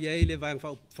sa vali ai le vang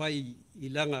FAAUPUFAI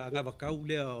ilanga nga vakau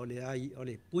le ole ai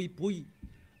ole pui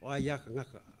o ia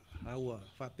ngaka aua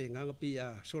fa penga pi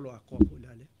a solo a ko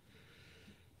le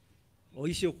o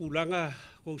isi o kulanga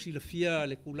ko si le fia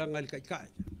le kulanga le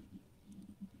kai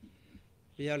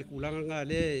pe le kulanga nga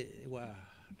le wa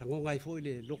tango ngai foi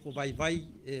le loko vai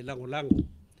e lango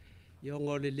yo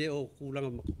ngole le o kulanga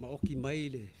ma oki mai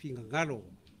le finga ngalo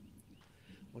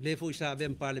o le foi sa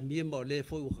vem pa le miem o le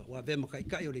foi wa vem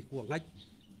kai o le ku ngai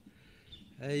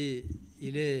ai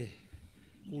ile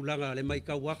kulanga le mai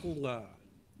ka waku nga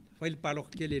fai palo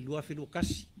ke le lua filu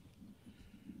kasi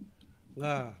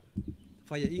nga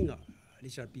fai inga le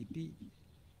HRPP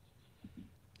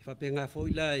fa penga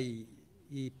foi la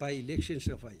I pai elections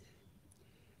fai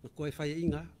ko fai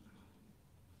inga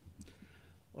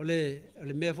ole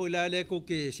me foi la le ko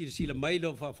ke sila mai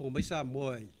lo fa fo mai sa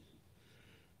moi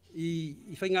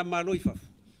I fainga malo I fa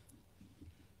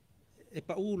e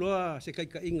pa u lo se kai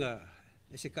inga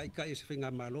se kai se fainga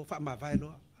malo fa ma vai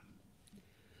lo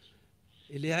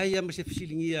ele ai am se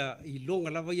fisilingia I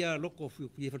longa lava ia loko fu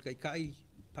fa kai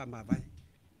pa ma vai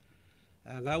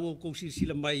nga wo ko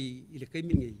sila mai I le kai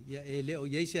mingi ia ele o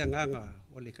ye se nganga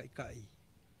ole kai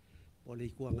ole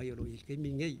ku nga yo I kai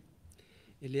mingi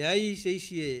ele ai se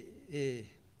isi e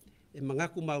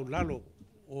mangaku mau lalo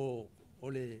o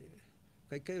le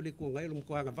kai o le ku ngai lo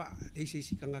ko nga va e se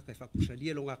isi kanga kai fa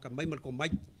kusalia lo nga ka mai mal ko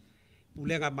mai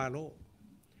pulenga malo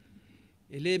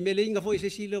ele mele inga foi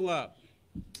se isi lo nga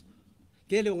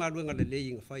kele nga lo nga le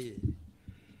inga fai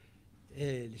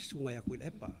le sunga ya ku le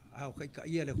pa a o kai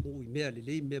ia le ku me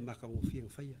le me ma ka ngo fi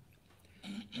fai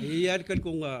e ia le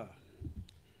ko nga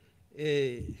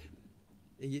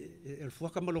el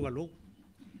fuaka malo nga lo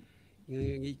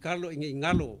ngi kalo ngi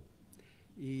ngalo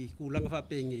I kulanga fa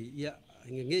pengi ia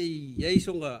ngi ia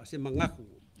isonga se mangaku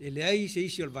ele ai se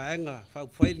isi vaenga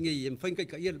FAAUPUFAI ngi em fain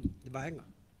kai ia vaenga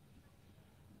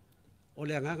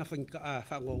ole nga fa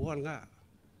fa ngo nga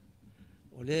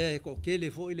ole ko kele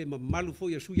fo ile malu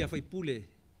fo ia suya FAIPULE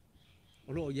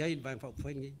olo ia I vaenga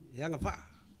FAAUPUFAI ngi ia nga fa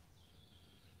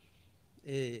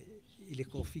ile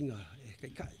ko finga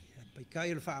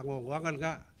kai le fa ngo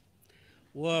nga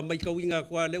wa mai ka winga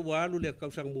kwa le wa lu le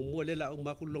ka sang mu le la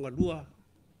ma ku longa lua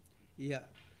ia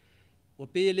O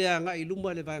pe le anga I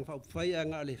luma le vaenga FAAUPUFAI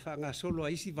anga le whanga solo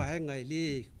a isi vaenga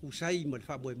le kusai ma le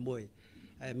whamoe moe.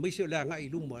 Maise o le anga I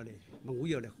luma le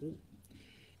manguia le ku.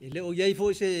 E le o iai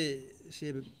fo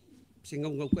se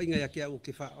ngau kainga ya kia o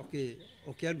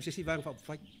ke alu se si vaenga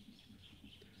FAAUPUFAI.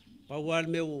 Paual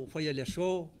me o whaia le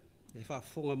so, e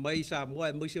whaafonga mai sa moa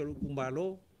e maise o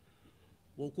kumalo,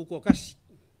 o kuko kasi.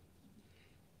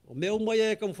 O me o mai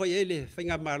e kam whaia le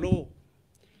whainga malo,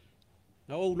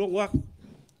 na o longo aku.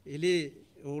 Ele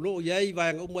o lo iai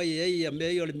vaenga umai iai a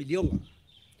mei o le milionga.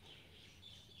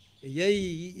 E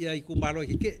iai iai kumalo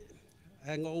ke ke.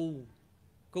 E ngau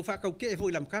kau whakau ke e fo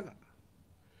I lamkanga.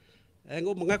 E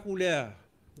ngau mangaku lea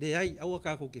de ai aua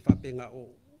kako ke whapenga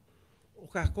o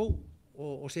kako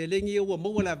o se lengi ua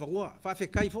maua la vangoa.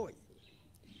 Whawhekai fo.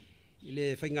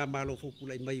 Ile whainga malo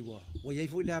fukula I mai wa. O iai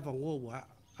fo I la vangoa wa.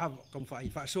 Kam whai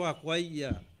whaasoa kuai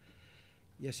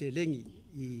ia se lengi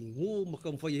I ngu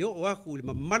makam whai o aku le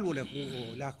mamalu le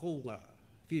ku la ko nga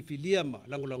fifilia ma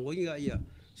langolango inga ia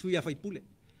suia FAIPULE.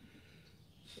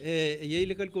 E iei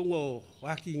le kal ko ngo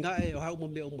waki nga e o hau mo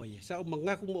me o mai. Sa o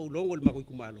mangaku mo ulongo le makoi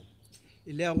kumalo.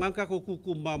 I leo nganga ko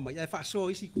kuku mama ia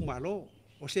whaasoa isi kumalo.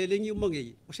 O se lengi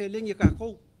umangi, o se lengi ka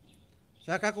ko.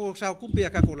 Sa ka ko sa kupe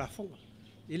ka ko la fonga.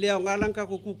 I leo ngalang ka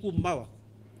ko kuku mawa.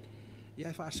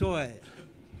 Ia whaasoa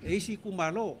e isi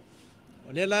kumalo. O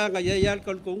le la nga ia al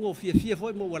kal ko ngo fia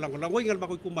foi mo wala la ngoinga ma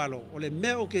ko kumalo o le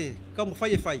me o ke ka mo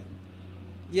fai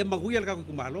ia manguia ka ko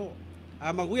kumalo a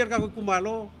manguia ka ko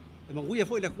kumalo e manguia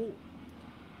foi le ku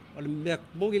o le me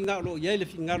mo ngi nga lo ia le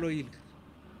finga lo I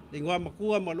le ngwa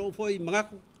makua ma lo foi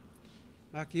mangaku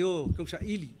ma ki o ko sa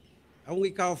ili a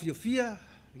ngi ka fia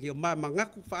ngi ma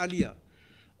mangaku faalia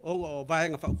o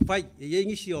vaenga FAAUPUFAI e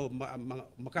ngisi o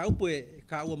ma upu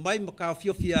ka o mai ma ka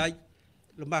fia ai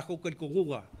lo ma ko ko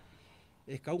ngunga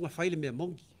e kaunga faile me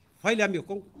mongi faile ami o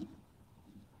kong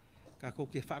ka ko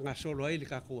ke whanga solo ai le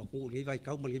ka ko aku ngi vai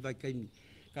kau ngi vai kaimi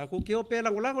ka ko ke o pe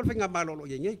langolango le whainga malo lo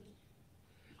yengai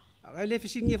a le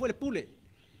fisingi fo le pule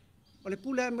o le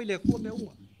pule mai le ko me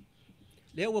uma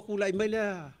le o ku lai mai le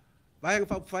vai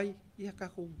FAAUPUFAI ia ka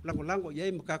ko langolango ye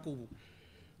ma ka ko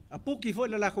a puki fo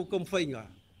le la ko kom whainga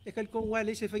e ka ko ngwa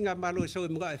le se whainga malo so e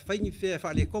mga e whaingi fe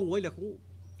fa le kong wai le ku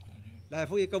la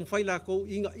fo e kom whaila ko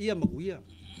inga ia maguia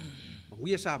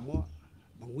manguia sa moa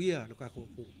manguia lo ka ko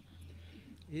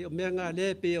e o me nga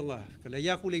le pe nga ka le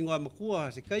ya ku le ngwa makua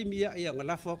se kai mia ia nga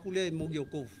la fa ku le mo yo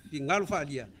ko fingal fa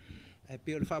lia e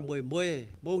pe o fa moe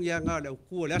mo ya nga le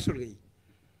ku le aso ngi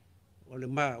o le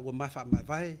ma o ma fa ma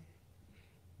vai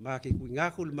ma ke ku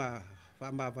nga ku ma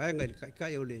fa ma vai nga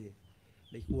kai o le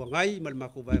ku ngai mal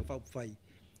ma ku vai FAAUPUFAI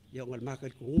ia nga ma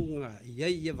ka ku nga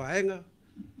ia vai nga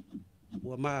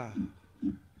o ma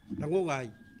langongai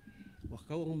wa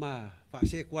kau ma fa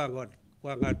se kwa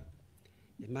ngat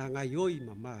e ma ngai oi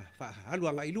ma fa alu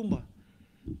ngai luma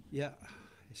ya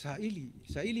sa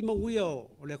ili manguia o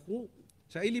le ku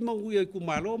sa ili manguia ku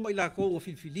malo mai la ko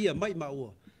fifilia mai ma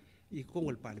o I ko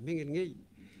ngol pale mengen ngai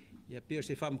ya pe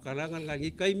se fam kalanga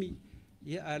ngai kaimi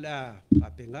ya ala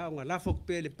apenga nga la fok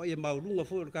pe le pa ya maulunga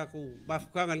fo ka ko ba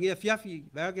kanga ngai fiafi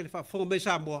ba ke fa fo me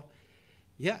sa mo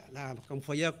ya la kam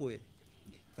fa ya ko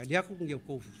ka dia ku ngai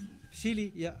ko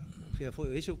sili ya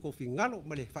foi eso ko fingalo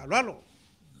male fa lalo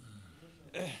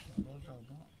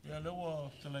ya lewa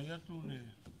selaya tu le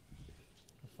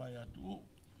fai atu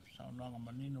sa nga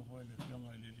manino foi le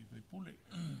fianga le FAIPULE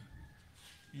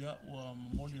ya wa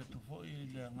moli tu foi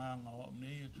le nga wa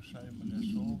nei tu sai male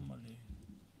so male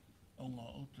onga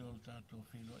hotel tato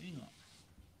filo inga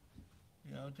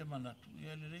ya o te manatu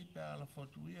ya le rei pa la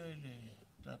foto ya le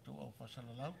tato au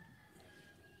fasalalau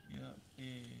ya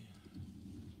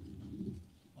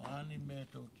ani me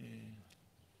to te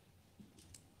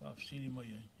afsini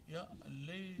mai ya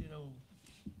le ro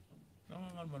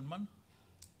ngal man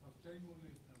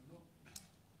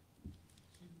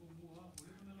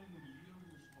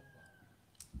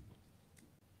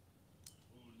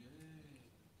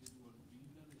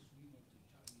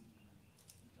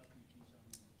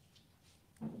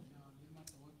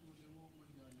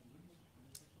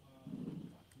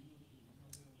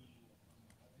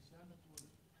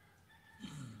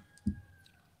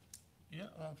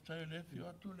after le fio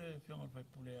atu le fianga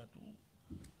FAIPULE atu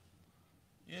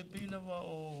e pila va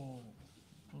o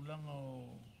tulanga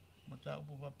o mata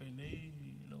upu va penei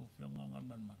lo fianga ngal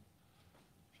man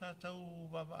sa tau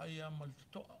va va ia mal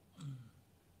to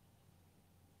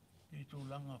I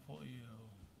tulanga fo I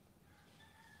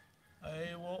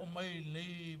ai wo mai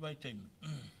nei vai time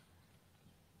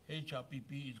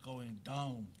HRPP is going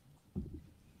down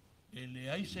ele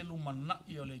ai se lumana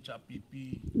I o le HRPP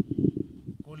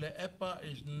Ole EPA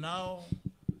is now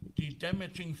the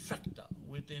damaging factor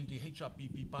within the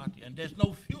HRPP party, and there's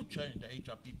no future in the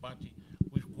HRPP party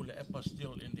with Kule'epa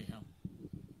still in the helm.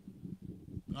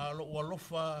 Ngā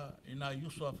lofa ina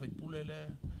yuso a FAIPULE le,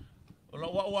 o la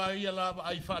wa ia la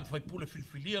ai wha FAIPULE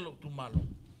whilwhilia lo tu malo.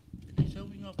 E se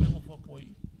winga pengo whakoi.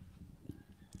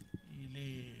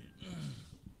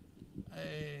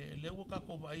 I le waka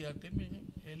ko vai a temi,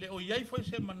 le o iai foi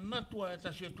se manatua e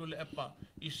tasi o tule epa,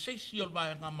 I seisi o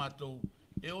vai ngā mātou,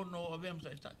 e ono a vem sa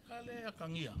ita, kale a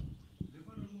kangia.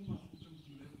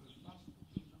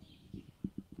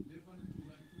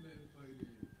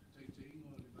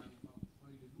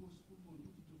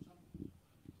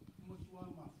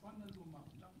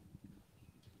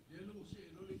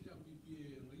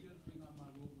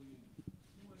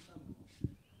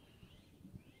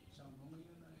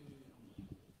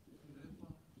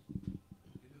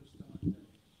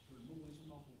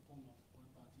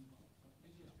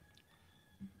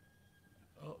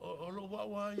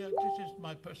 This is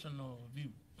my personal view.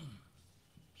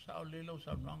 Sao lelo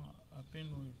sao nanga.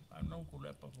 I've known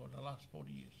Kule'epa for the last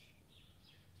 40 years.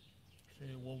 Se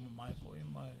woma mai ko e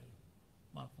mai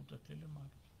mafuta tele mai.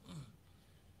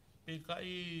 Pe kai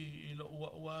I lo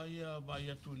ua ia vai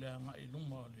atu le anga I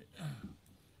luma le.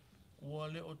 Ua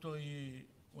le oto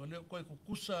ua le koe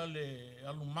kukusa le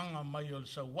alumanga mai o le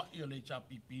sauai o le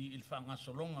HRPP I le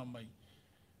whangasolonga mai.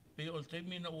 Pe o te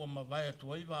mina ua mawai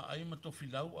atu ai wa ai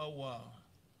matofilau a ua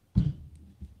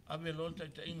ave lo te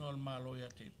inga o le malo ia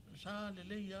te. Sa le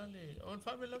le ia le, o le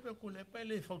whawe lawe Kule'epa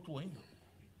le whautua inga.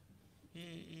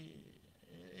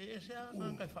 E se a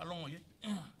ngā kai whalongo ia.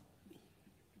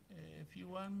 E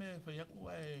whiuan me whaiaku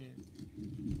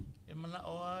e mana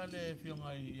oa le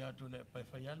whiunga I atu le pai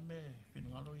whaial me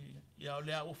whingalo ia. Ia o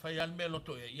le au whaial me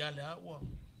loto ia le au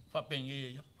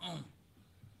whapenge ia.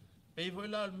 Pei voi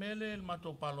la al mele il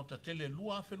mato palota tele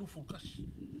lua felu fukasi.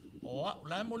 O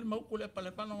la mo le mau Kule'epa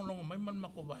le pana longo mai man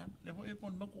mako vai. Le voi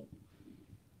pon mako.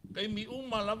 Kai mi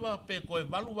uma lava pe ko e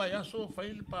valu vai aso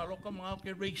fai le paloka mga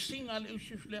ke racing ale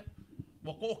usifle.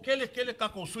 Wa ko kele ka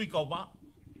ko sui ka va.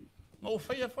 Ngo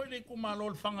fai foi le ku malo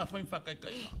le fanga fai fakai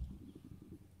kai.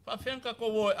 Fa fenka ko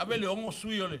wo avele ongo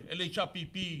sui ole ele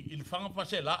HRPP il fanga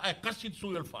pasela ai kasi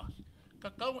sui el fa. Ka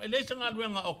kau ele sanga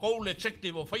luenga o ko le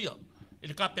executive o fai.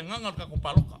 Il ka penganga ka ko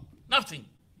paloka. Nothing.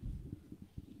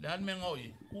 Le an menga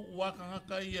oi. Ku wa ka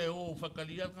kai e o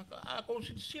fakalia ka a ko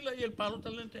sila il palota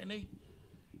lente nei.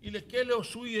 Ile kele o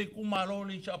sui e kumalo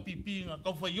le HRPP nga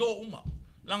ka foi o uma.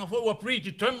 Langa foi o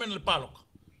predetermined le paloka.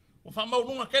 O fa mau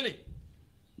lunga kele.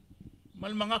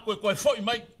 Mal manga ko foi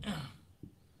mai.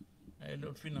 E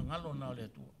le fina ngalo na le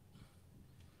tu.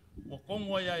 O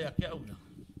kongo ya ke au.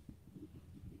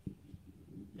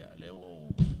 Ya le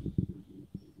o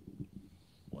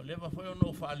leva foi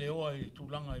no fa le o I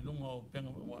tulanga I lunga o penga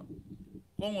wa.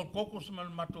 Kongo kokos mal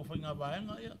mato foi nga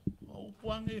vaenga ya. O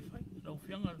puange fai. Lo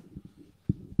fianga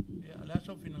la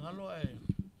so finangalo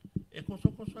e koso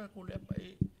e Kule'epa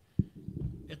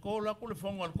e ko la ko le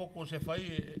fongo al koko se fai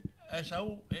e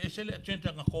sau e se le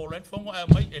tenta nga ko la fongo ai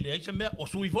mai ele ai se me o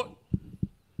sui fo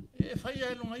e fai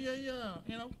ai longa ia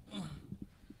you know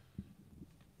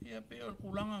ia pe o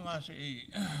kulanga nga se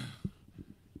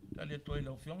tale toi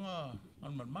lo fionga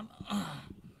al man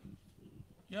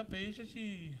ia pe se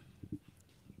si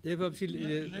Te whapsi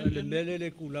le mele le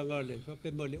kulanga le,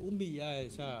 whape mo le umi ia e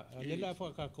sa, le la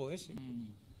whakako ese.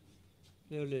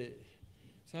 Leo le,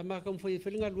 sa makam fwoi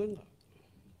whelinga luenga.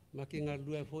 Maki ngā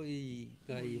lua fwoi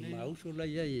kai mauso la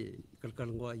ia e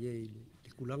kalkalangoa ia e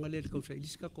le kulanga le kausa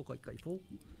iliska ko kai fo.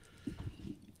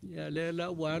 Ia le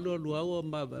la wano luawa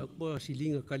ma ko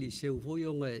silinga kali seu fwoi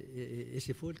o ngā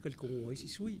ese fwoi kalkongo isi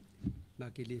sui.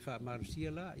 Maki le wha marusia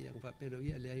la, ia whapero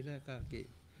ia le aina ka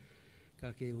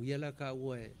ke uiala ka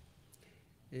ua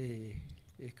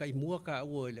e kai mua ka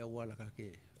ua le wala ka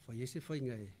ke fai ese fai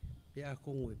ngai e a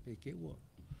kongo e pe ke ua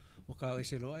o ka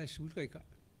ese loa e sul kai ka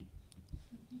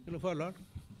e lo fa lor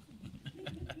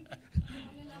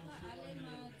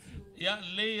ya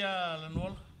le la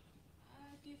nol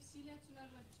ke sila tula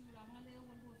la tula ngale o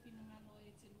lo fina ngalo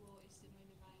e te lo ese mai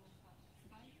le vai na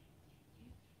fai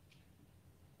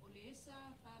o le esa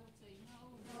pa lo te ina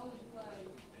o vai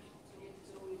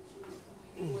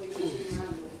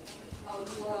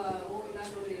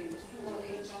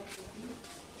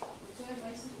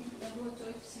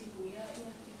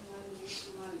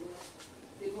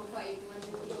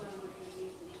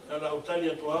Ala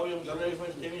utalia toa eu dalai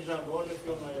fai temi sa gole que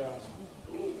ona ya.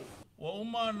 O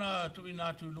uma na tu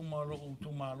ina tu luma lo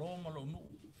tu malo malo nu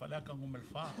fala ka ngumel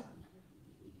fa.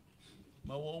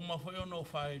 Ma o uma foi ono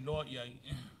fai lo ia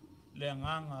le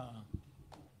nganga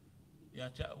ya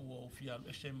cha o fial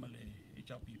esemale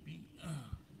HRPP.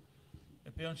 E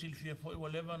pe on silfia foi wa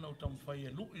leva no tam fai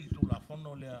lu il tu la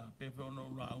fono le pe pe ono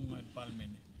la unga il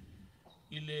palmene.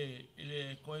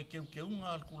 Ile koe ke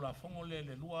unga al kula fongo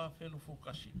le lua felu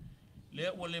fukasi. Le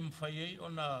o le mfai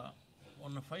ona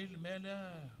fai le mele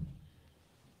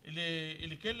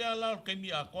ile kele ala ke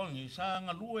mi akongi sa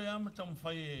nga lue ama tam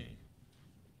fai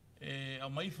a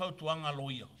mai fau tuanga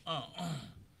loia.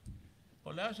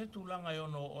 O le ase tulanga yo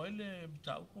no oile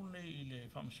tau kune ile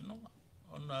famsinonga.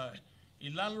 Ona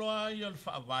ilaloa i al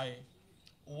FAAMAVAE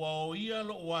ua o ia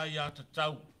lo ua ia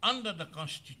tatau under the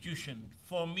constitution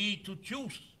for me to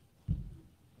choose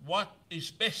what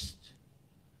is best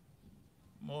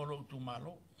mo lo tu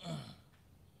malo.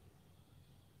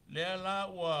 Lea la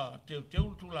ua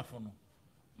teu tu la fono.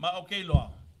 Ma okay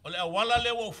loa. O le awala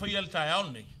le ua ufai al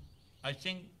taiao nei. I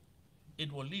think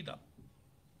it will lead up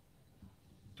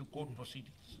to court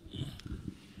proceedings.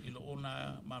 Ilo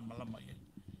ona malama ye.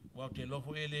 Wa te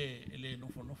lofo ele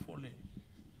nofo le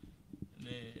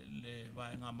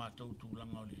vaenga matou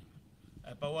tūlanga o le.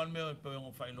 E pauan mea pe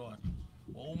ngo failo atu.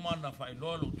 O umana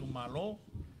failo lo tu malo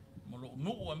mo lo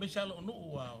nuu a mesa lo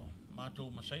nuu a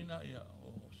matou masaina ia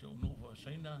o se nuu fa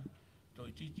saina to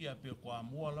ititi a pe kwa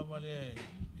mua lava le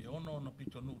e ono na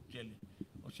pito nuu tele.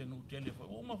 O se nuu tele foi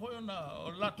uma foi ona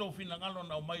o lato finangalo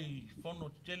na mai fono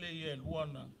tele ia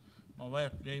luana ma vai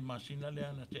dei masina le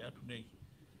ana te atu nei.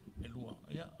 E lua.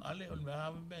 Ia ale on me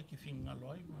ave me ki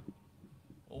fingalo ai ma.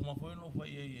 O ma foi no foi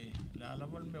e la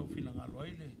lava me o finangalo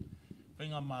ai le.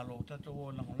 Penga malo tato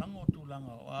o lango tu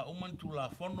langa a uman tu la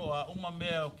fono a uma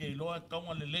mea o ke loa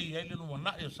tonga le lei ele no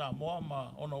na e sa mo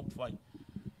ma ona upfai.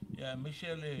 Ia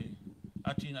Michele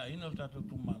atina ina tato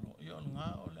tu malo. Ia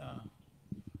nga o la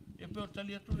e pe o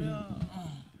talia tu le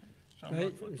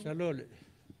salole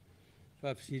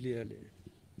fa psili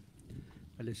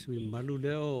ale sui malu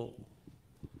leo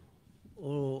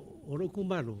o roku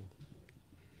malo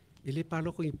ele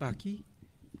palo ko impaki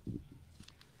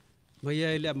mai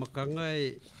ele makanga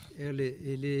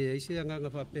ele ise nga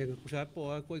fa penga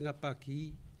kusapo ko nga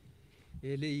paki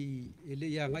ele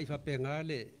ya nga fa penga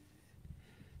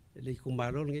le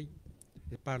kumalo ngai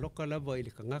e palo kala va ele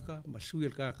kangaka masui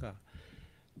el kaka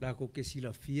la ko ke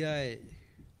sila fia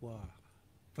wa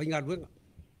fa nga luenga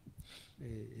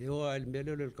e o el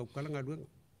melo le kaukala nga luenga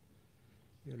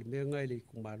ele me ngai le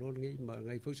kumalo ngai ma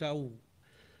ngai fo sau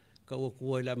ka o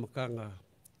ko ila makanga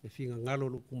e finga ngalo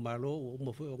lu kumalo o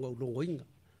mo fo ngo longoinga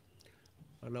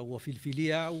ala o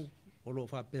filfilia o lo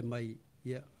fa pe mai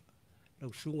ia la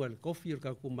sunga el kofi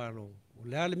ka kumalo o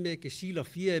le ale me ke sila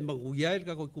fia e manguia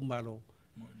ka ko kumalo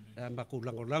ma ko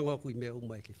lango ku me o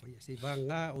mai ke fa se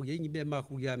vanga o yengi me ma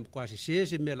ku ya quasi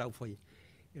se me la foi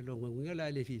e lo ngunga la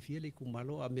le fifia le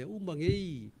kumalo a me u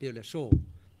mangi pe le so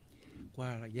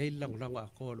qua ye lango a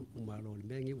ko kumalo le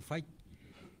me ngi u fai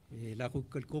e la ku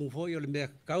kong foi o le me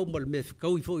kau mal me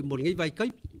kau i foi mo ngi vai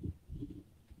kai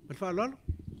per fa lo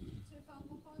Se fa un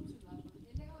po' più là. E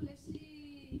le ole si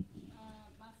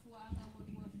mafuanga mo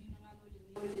mo fino a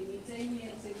lo le miteni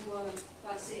e se qua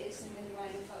passe se me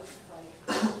vai fa fai.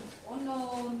 Ono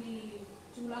ni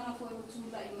tulanga foi o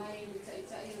tula i mai ni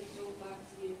tai o so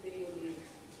parti e pe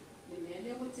le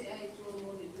le o te ai tu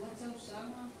mo le dua tau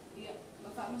sama ia ma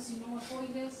fa ma sino ma foi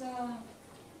le sa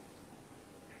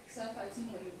fa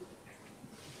tino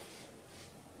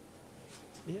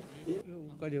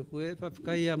ka le ko e fa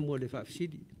kai a mo le fa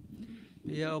sidi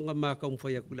ia o nga ma ka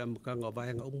foi a kula makanga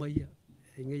vai nga umai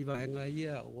e ngai vai nga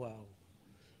ia wow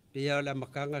pia la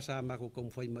makanga sa ma ko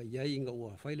foi mai ia inga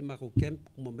wa fai le ma ko camp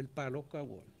mo mel pa loka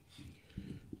wa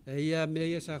e ia me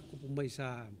ia sa ku mai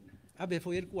sa abe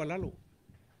foi el ku alalo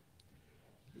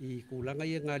i kulanga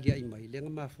ia nga dia i mai le nga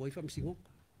ma foi fam singo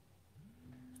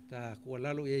ta ku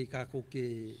alalo e ka ko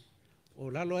ke o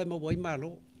lalo e mo voi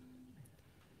malo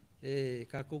e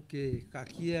ka ko ke ka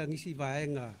kia ngisi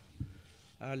vaenga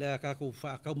ale ka ko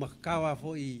fa ka makawa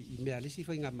foi i me alisi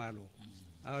foi nga malo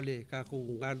ale ka ko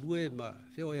nga lue ma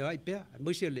fe o ai pe mo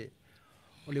sele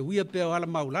o le wia pe ala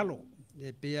maulalo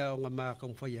e pe o nga ma ka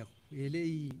foi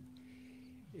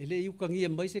ele i ka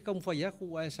ngia mai se ka foi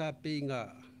ku a sa pe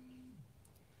nga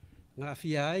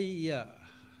fiai ia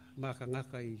ma ka nga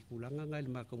kai kulanga ngai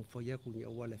ma ka foi ku ni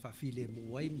o le fa file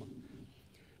mo wai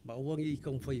ma wangi ka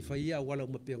foi ia wala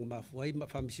ma pe ma foi ma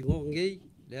fam singo ngai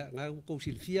le nga ko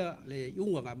silfia le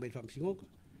unga nga me fam singo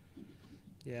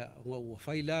ya ngo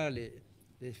fai la le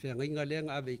fenga inga le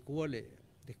nga ave ko le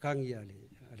kangia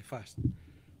le fast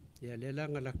ya le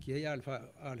la nga la kia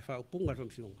al fa punga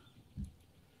fam singo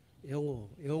e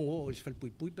ngo o se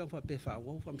pui pa fa pe fa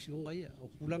wo fam singo ia o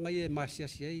kulanga ia masia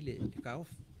sia ile ka of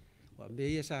wa me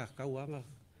ia sa ka wanga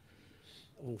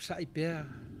on sai pe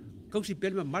ko si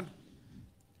pe ma mal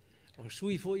o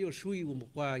sui foi o sui o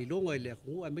kwa I longa le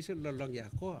ku a mese la lang ya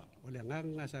ko o le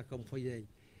nganga sa kom foi ai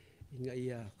inga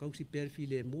ia kausi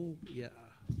perfile mu ia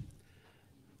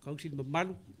kausi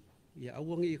malu ia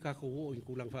awangi ka ko o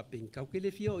kulang fa ping kau kele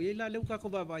fio ia la le ka ko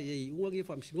ba ba ia uangi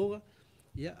fa msingoga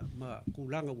ia ma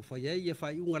kulanga u foi ai ia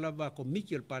fa unga la ba ko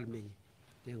Michael Palming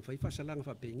yang fa fa salang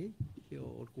fa ping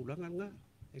o kulanga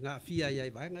nga fia ia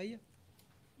ba nga ia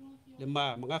le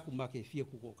ma ngaku ma ke fia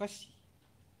ku ko kasi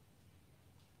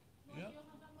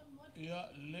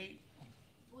ya le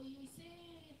Well, you say,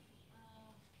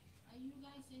 are you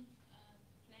guys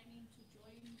planning to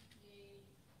join the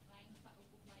line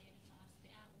FAAUPUFAI and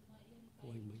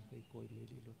koi mai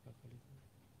le lo ka kale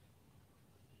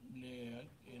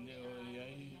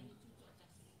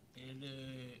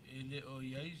ele o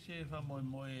yai se fa mo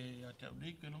ya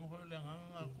tabli ke no ho le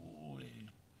nga ku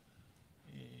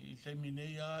e termine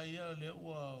ya le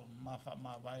o ma fa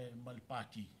ma vai mal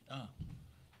party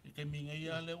ke minga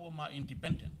ya le o ma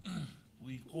independent.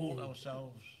 We call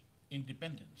ourselves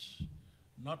independents,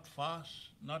 not FAS,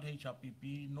 not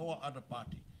HRPP, nor other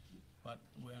party, but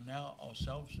we are now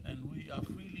ourselves and we are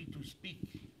freely to speak.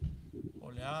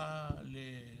 Olea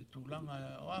le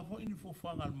tulanga o fo ini fo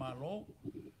fanga al malo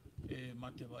e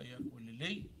mateva ia ko le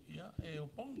lei ia e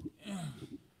opong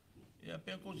ia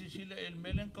pe ko si sile el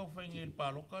melen ka fenga el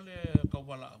paloka le ka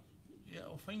wala ia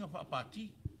o fenga fa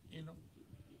party, you know.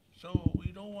 So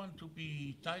we don't want to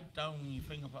be tied down in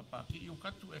finger party. You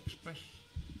got to express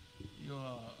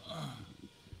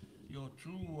your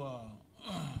true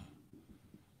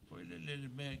foi le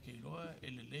me ke lo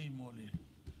ele le mole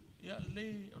ya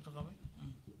le o to kame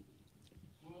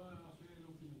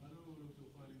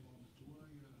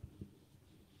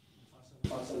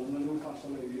pasa una no pasa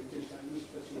le que está en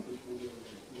especie de polio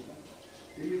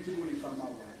ele tipo de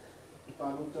FAAMAVAE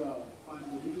para outra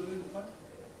amigo ele faz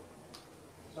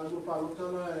sabe para outra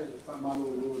FAAMAVAE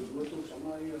o outro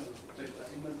chama aí tenta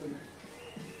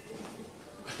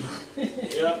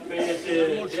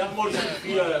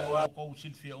ko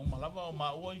silfia o malava o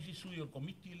ma o isi sui o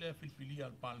komiti le filfilia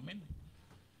al parliament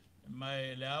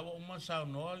mai le ava uma sa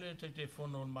no le te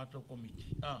fono mato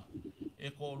komiti e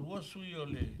ko lua sui o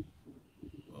le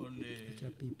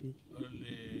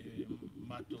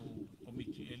mato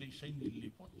komiti ele sai ni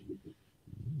poti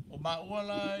o ma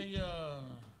wala ia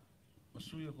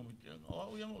sui o komiti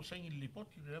o ia mo sai ni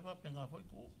poti le va penga foi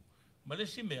ko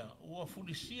malesi mea o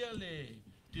fulisia le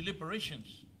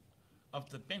deliberations of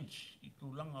the bench I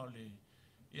kulanga le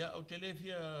ia o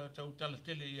telefia tau tala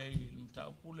tele ia I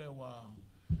tau pule wa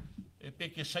e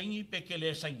peke saingi peke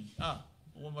le saingi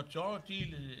o majority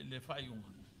le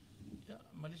faiunga ia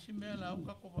malisi mea la au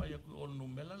kako vai aku o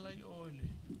numela lai o le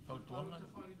fautuanga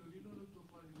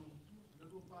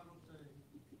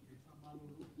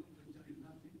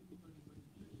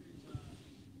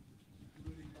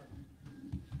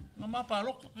ma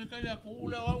palok ke ka ku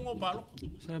le wa ngo palok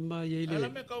sama ye ala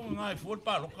me ka ngai fo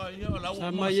palok ka ia la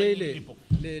sama ye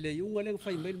le yunga le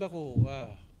fai mel ba ko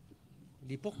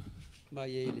dipok ma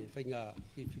ye le fai nga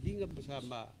filinga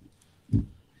sama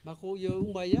ma ko yo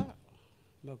umaya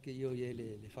ma ke yo ye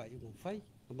le fai ngo fai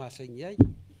ma sen yai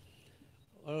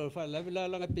o fa la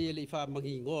la pe le fa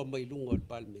mangi ngo mai lungo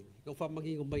palme ko fa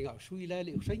mangi ngo mai ga sui la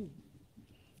le sen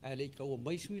ale ko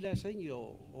mai sui la sen yo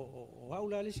o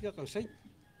aula le sika ka sen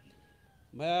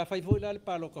ma fai foi la le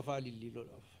palo ka fali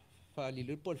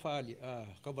li pol fali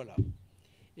ka bala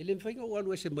ele fai ko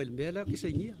alu ese mel mela ki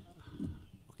sengia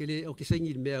o ke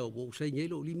sengi me o sengi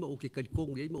lo lima o ke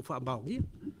kalkong ye mo fa ba ngi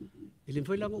ele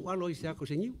fai la ngo alu ise ko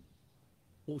sengi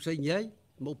o sengi ai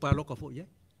mo palo ka fo ye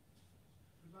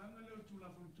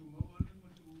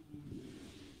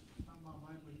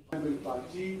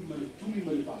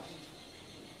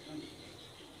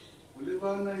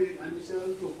Levana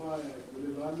ANASI'I TOFA,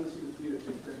 levana si tira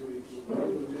tenta do itu,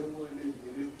 levo ele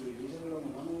direito ele era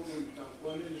mano tá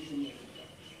qual ele tinha.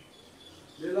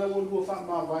 Lela o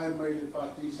FAAMAVAE mai le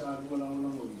parti sa do la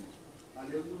ona mo.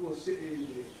 Ale o se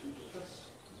ele tas.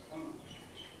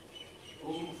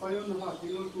 O faio no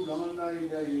matino tu la manda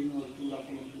ida e no tu la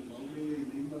con tu ma ele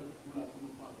limba tu la con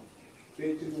pa.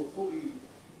 Pete mo foi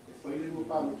e faio mo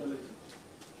pa mo tele.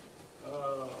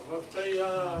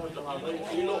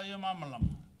 ia mamalam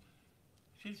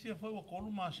si foi o kolu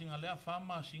ma singa le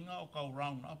fama singa o ka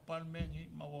round up palmengi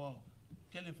ma o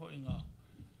telefoninga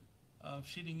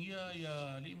sitting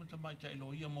ia li mata mai tai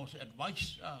lo ia mo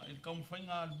advice il kam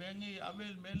fainga al bengi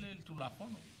avel mele tu la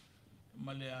fono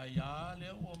ma le ia le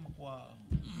o ma kwa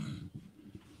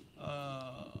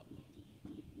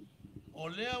o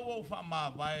le o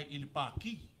FAAMAVAE il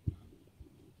paki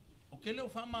okay, le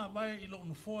FAAMAVAE ilo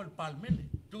no for parliament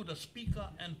to the speaker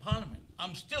and parliament.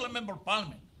 I'm still a member of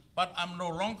parliament. but I'm no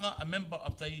longer a member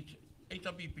of the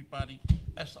HRPP party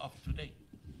as of today.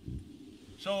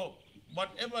 So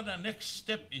whatever the next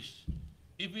step is,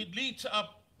 if it leads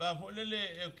up,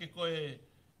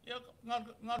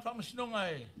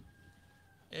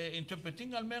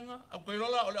 interpreting almenga,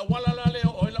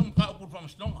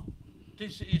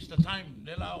 this is the time.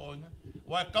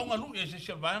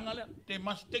 They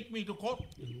must take me to court.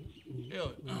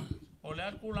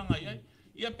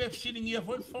 Ia pep sitting here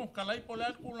for phone kalai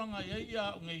polat kulang ai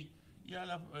ia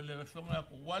la fonga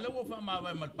ko wala wo fa ma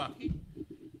vai mal paki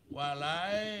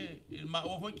wala il ma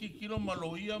wo ki kilo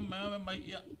maloia ma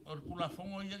ia or kula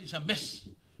fongo ia is a mess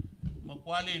mo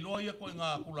kwale lo ia ko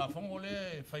nga kula fongo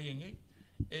le faingi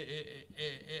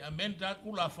amenda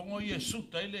kula fongo ia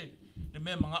suta ile le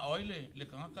me manga oile le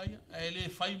kanga kaya ele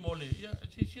fai mole ia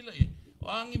sila ia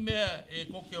wangi me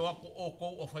ko ke wa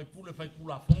ko o fai pule fai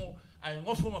kula fongo ai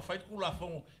ngofo ma fai kula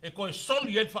fongo ko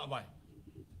soli et fa vai.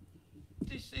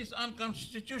 This is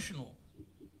unconstitutional.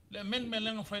 Le men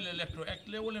melenga fai le electoral act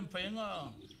le wolem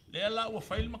fainga le la o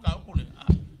fai ma ka pule.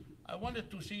 I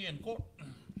wanted to see in court,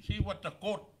 see what the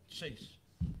court says.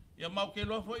 Ya mau ke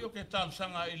lo fo yo ke tal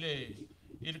sanga ile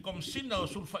komsina o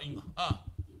sulfa inga.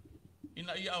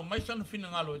 Ina ia mai san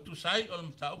finangalo tu sai o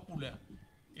mta pule.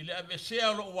 Ile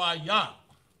avesea lo wa ya.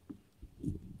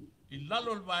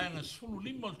 Ilalo el vaenga sulu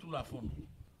limol tu la fono.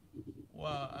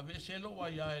 Wa avesea lo wa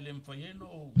ya el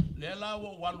mfayeno le la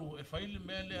wo walu e faile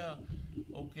mele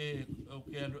o ke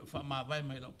FAAMAVAE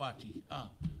mai la party.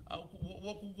 I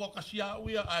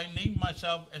name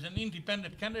myself as an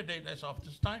independent candidate as of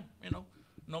this time, you know,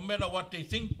 no matter what they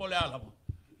think pole alava.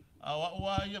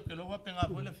 Wa ia ke lo wa penga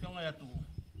pole fionga ya tu.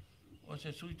 O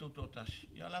se suito totas.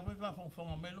 Ya la va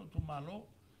fonga melo tu malo.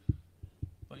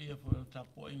 Pa ia fo ta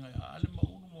po inga ya ale ma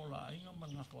unu mo la inga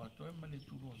manga ko ato e mali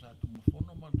tu rosa tu mo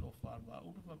fono ma to fa va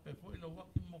u fa pe fo ilo wa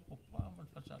ki mo ko pa ma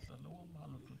fa sa lo ma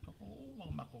lo tu to ko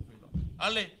ma ko pelo.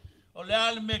 Ale o le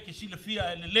ale me ke sile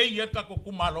fia ele le ia ka ko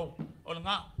kumalo o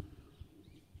nga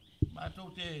ma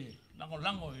to te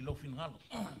lango i lo finalo.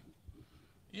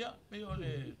 Ia pe o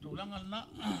le tu langa na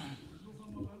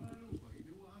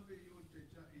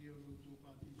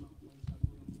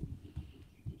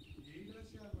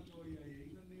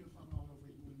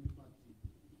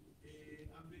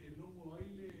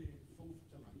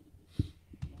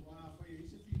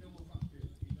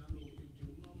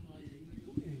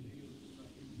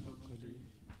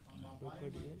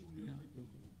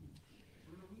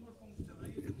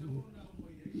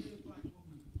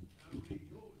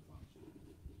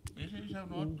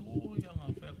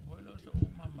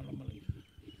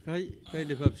kai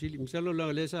le fapsili misalo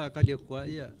la le sa ka le kwa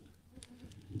ia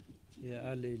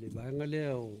ale le banga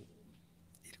le o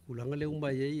kulanga le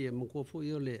umba ye mo ko fo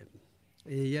yo le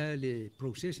ia le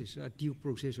processes a due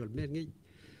process al mengi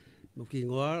mo ki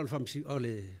ngoa al famsi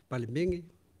ole palmengi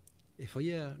e fa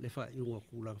ia le fa yo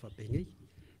kulanga fa pengi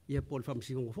ia pol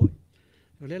famsi ngo fo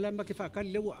le la ma ke fa ka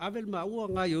le o avel ma o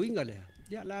nga yo inga le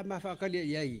ia la ma fa ka le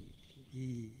ia i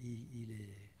le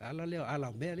ala le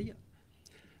ala me le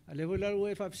ale vola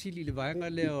o fa psili le vanga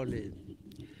le ole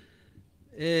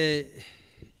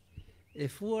e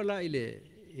fuala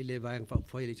ile vang fa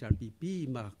foi le HRPP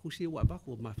ma kusi wa ba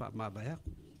ko ma fa ma ba ya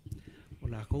o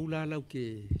la ko la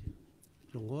ke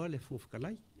longo le fu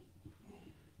kalai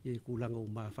e kulanga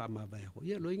ma fa ma ba ko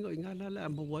ia lo inga la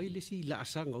mo wai le si la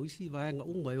sanga o si vanga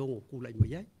un ba yo kulai ma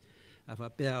ya a fa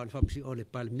pe al fa psi ole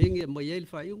palmingi mo ya il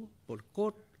fa yo por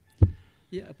kot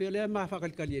ia pe le ma fa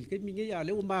kali ke mingi ya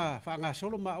le ma fa nga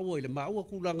solo ma o le ma o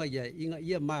kulanga ya inga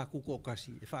ia ma ku ko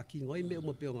kasi fa ki ngoi me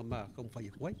mo pe nga ma kom fa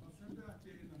ye kwai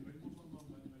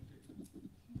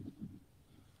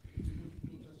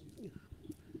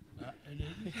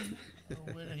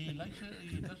whether he likes it,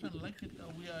 he doesn't like it,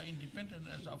 we are independent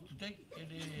as of today.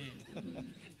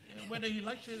 Whether he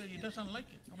likes it or he doesn't like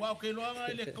it. Wa ke lo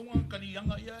nga ile ko nga kali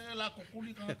nga ia la ko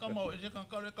kuli ka ka mo e ka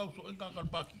ka le ka so en ka ka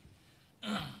paki.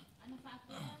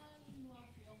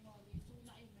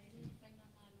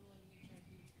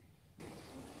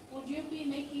 Would you be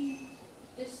making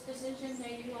this decision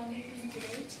that you are making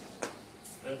today?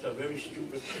 That's a very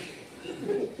stupid question.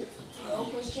 No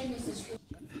question is this.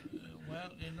 Well,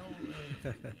 you know,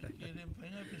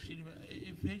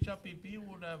 if HRPP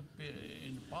would have been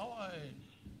in power,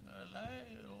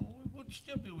 we would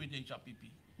still be with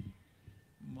HRPP.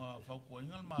 I'm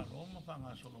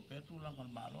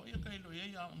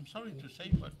sorry to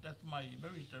say, but that's my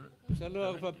very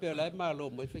salo fa pe lai malo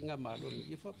mo finga malo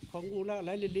i fa kongula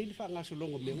lai le fa nga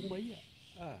solongo me mo ia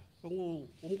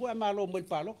kongu umgo malo mo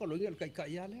palo ko lo ngel kai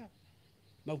kai ya le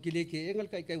mau kile ke engel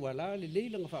kai kai wala le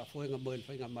lang fa fo nga mo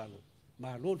finga malo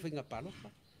malo finga palo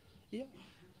ia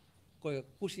ko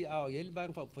kusi ao ye le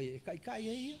bang fa kai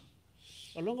ye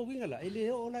o longa winga la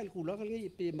ele o la ku la ngi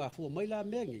pe ma fu mai la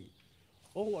mengi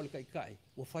o ngol kai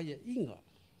o fa ye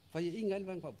inga le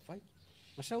bang fa fai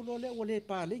ma sau lo le o le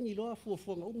pa le ngi lo fu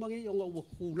o mangi o ngo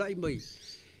ku lai mai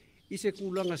i se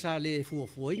ku langa sa le fu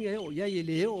inga o ya ye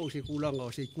le o se ku langa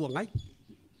o se ku ngai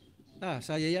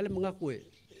sa ye ya le mga ku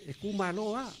e ku ma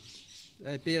lo a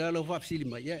pe la lo fa sili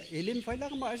mai ya ele fa la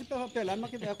ma se pe la ma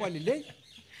ke ba kwa le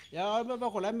ya ba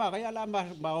ko la ma ya la ma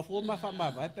fu ma fa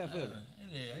ma ba pe fe ele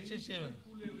ai se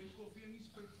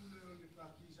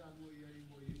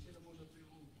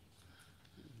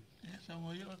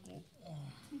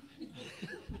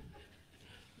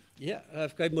ya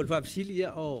kai mo fa sili ya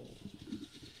o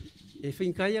e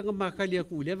fin kai nga ma ka le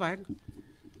ku le va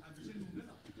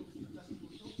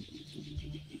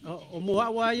o mo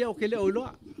wa ya o ke le o lo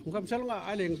ngam sal nga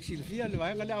ale silfia le va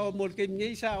nga le o mo ke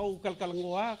ngi sa o kal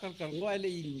ngoa le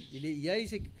ia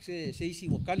se si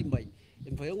o kali mai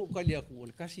em fa o kali ku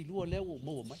le kasi lu le o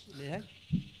mo mai le hai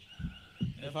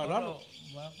e fa lo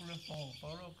va ku le fo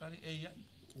kali e ya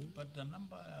but the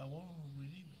number I won't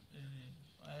really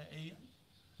e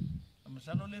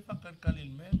masano le fa kali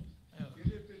me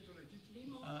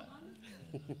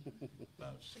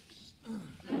about 6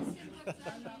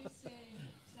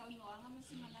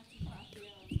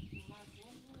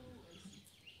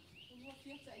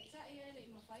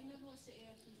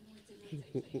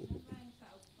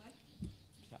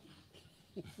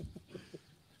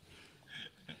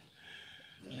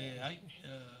 le ai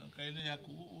kai le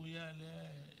aku ya le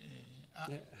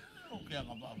o ke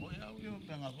nga ba bo ya o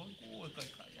pe nga bo ku kai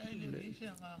ai le se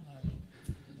nga ba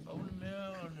o me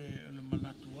le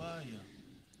manatua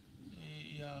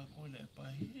ya ko le pa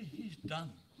he's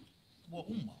done wo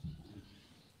uma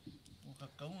o ka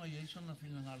kaunga ye sona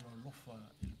fina nga lo fa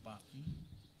il paki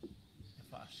e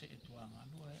fa se tu anga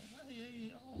lo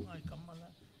e o ngai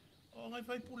kamala o ngai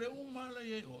fai pule uma la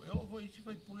ye o foi si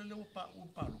fai pule le pa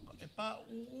e pa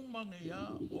uma nge ya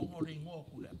o ngori ngo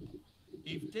ku le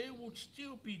if they would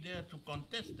still be there to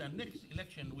contest the next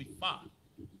election with FAA,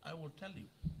 I will tell you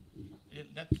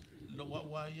that's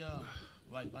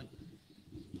why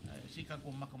sika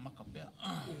ko maka pe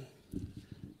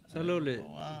salole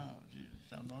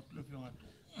sa not le fiona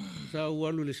sa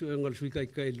walu le suengal sui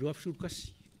kai luaf su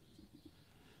kasi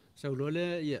sa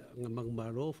lole ya ngamang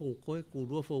malo fong ko ku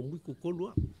lo fong mu ku ko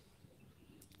lo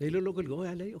e lo ko go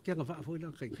ale o ke nga fa fo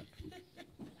la kai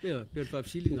ya pe fa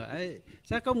silinga ai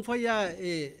sa kam fa ya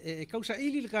e kausa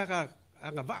ili ka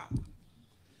anga va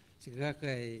sika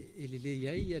kai ili le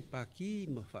ya pa ki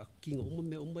ma fa ki ngo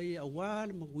me o mai awal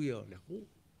ma guio le ku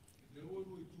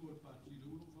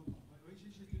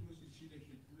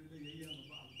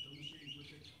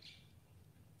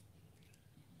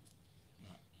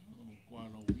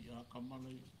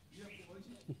kamala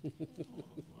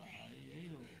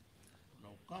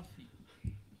lo kafi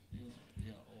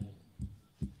ya o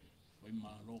vai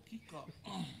malo kika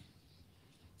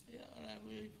ya la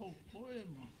vai fo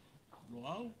poema lo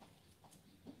au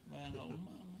vai nga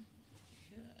uma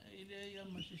ya ile ya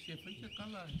masi se fai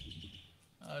kala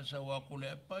sa wa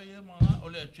kule pa ye ma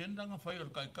ole agenda nga fai o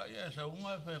kai ya sa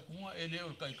unga fa kunga ele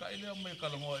o kai ele mai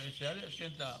kala ngo e se ale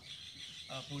senta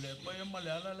kule pa ye ma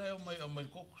le ala le mai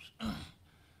kokos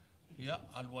ya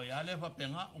alwa ya le fa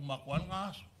penga uma kwal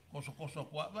ngas koso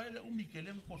kwa vai le umi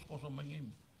kele koso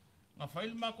mangim nga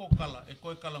fail ma ko kala e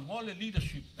ko kala ngole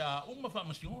leadership ta uma fa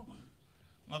masio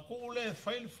nga ko le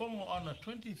fail from on the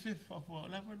 25th of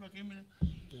level ba kimi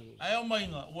ayo mai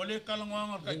nga wole kala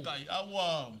ngwa kai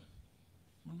awa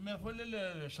me fole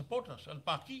le supporters al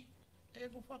paki e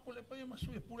ko fa ko le pa ma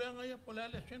su e pure nga ya pole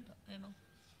ale senta no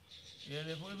e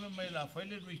le foi me la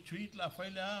fail retreat la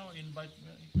fail invite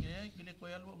ke le ko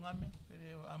ya lo ngame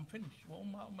I'm finished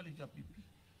uma le japipi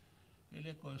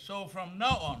so from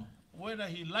now on whether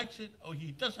he likes it or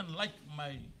he doesn't like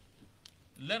my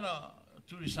letter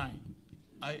to resign,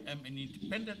 I am an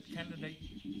independent candidate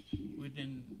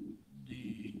within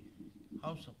the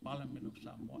House of Parliament of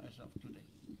Samoa as of today.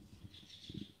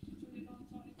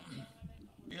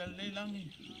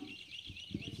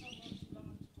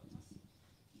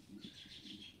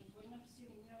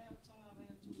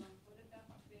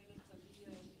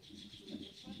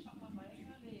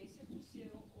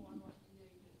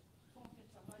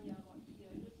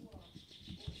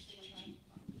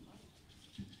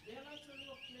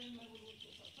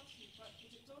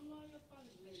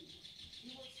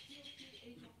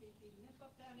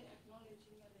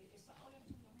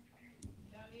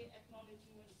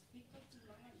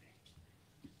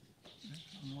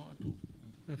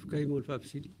 Kai mo fa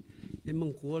sili e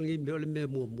man ko ngi me le me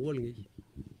mo ngi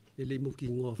ele mo ki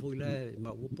ngo foi la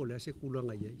ma o po la se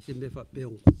kulanga ye se me fa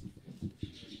peong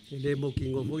ele mo ki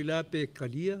ngo foi la pe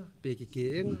kalia pe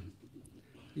ke enga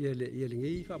ele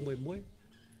ngi fa mo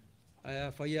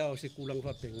a fa ia o se kulanga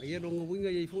fa penga ia no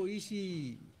winga ye fo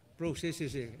isi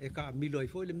processes e ka milo i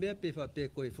fo le me pe fa pe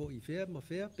ko fo i fe ma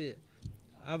fe pe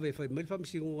ave fa me fa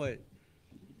si ngo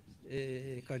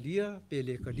e kalia pe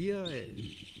le kalia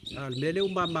al mele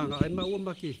uma manga e ma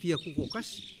uma ke fia ku ko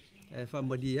kas e fa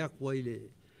malia ko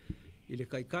ile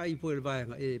kai po el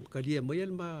vaenga e kalia mo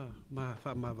el ma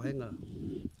fa ma vaenga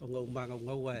o ngau manga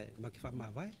ngau wa ma ke fa ma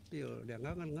vai pe le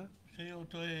nga se o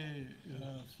to e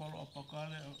follow up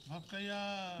akale hakaya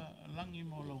langi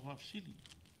mo lo hafsili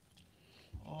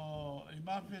o e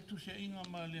ba pe tu se inga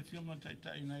ma le fionga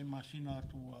tai nai masina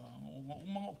tu o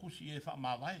mga kusi e fa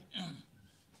ma vai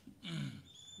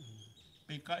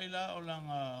pe kaila o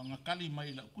nga kali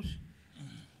mai la kusi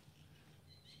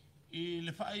i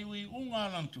le fa iwi unga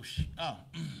lantusi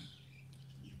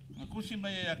nga kusi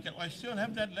mai I still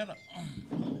have that letter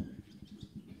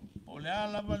o le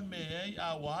ala val me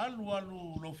a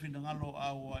walu lo finangalo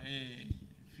a e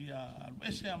fia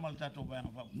ese amal tato vai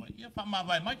fa ia fa ma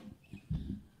vai mai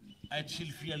ai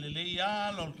silfia le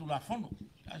ia lo tu la fono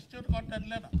I still got that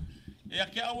letter e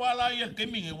ke awala ia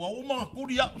keming e wa uma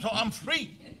kuria so I'm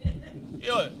free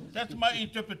that's my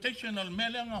interpretation al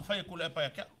melanga fa kula pa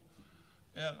ka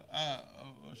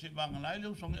se bang lai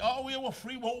lu song we were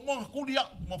free wa uma kuria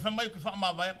mo fa mai ke fa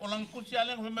ma vai o lang kusia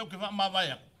le fa mai ke fa ma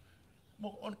vai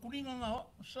mo on kuringa nga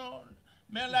so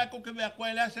me la ko ke ko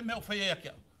la se me fa ia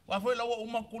ka wa foi la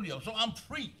uma kuria so I'm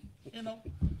free you know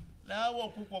la wa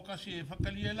ku ko kasi fa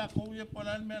kalia ko ye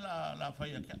pola me la fa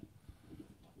ia ka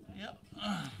ya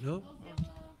no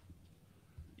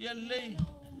ya lei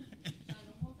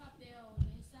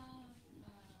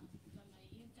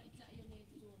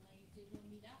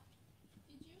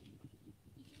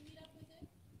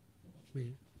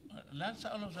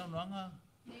lanza los anuanga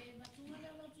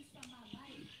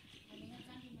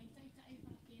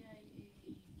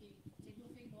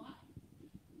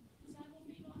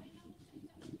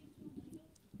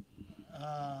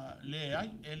le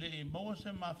ai ele mo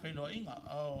se ma felo inga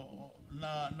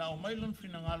na o mailon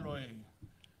finangalo e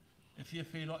fie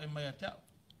felo e mai ata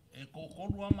e ko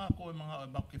lua ma ko e manga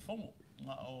ba ke fongo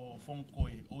nga o fongo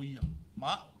o ia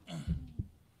ma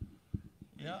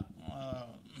ya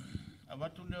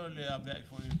abatu le ave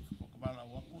foi ko bala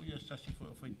wa ku ia sa si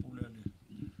foi pule le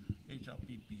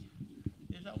HRPP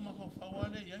esa uma fa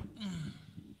wale ya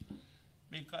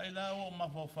me kaila o ma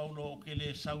fa lo ke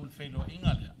le saul felo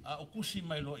ingale a o kusi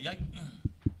mai lo ya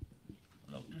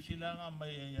lo tu silanga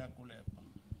mai ya kulepa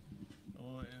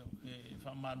o e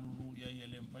fa malulu ya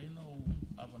ele mai no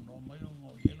ava no mai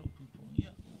no yelo tu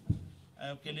ia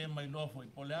ke le mai lo foi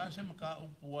pole ase ka u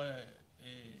po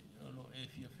lo e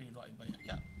fia felo ai mai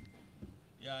ya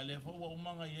ya le fo wa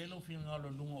manga yelo finga lo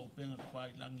lunga o penga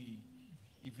fai langi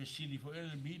I fesili fo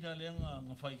el bida le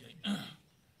nga fai ai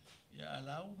ya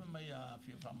lau me mai a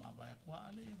fi fa ma vai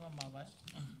kwa le fa ma vai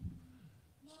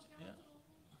ya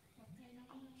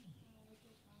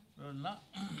na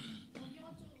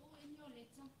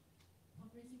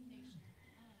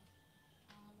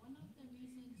one of the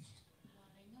reasons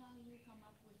why now you come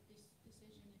up with this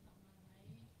decision in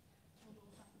FAAMAVAE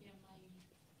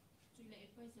to let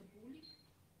it a bully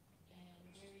and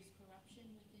there is corruption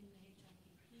within the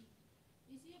HRPP.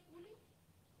 Is he a bully?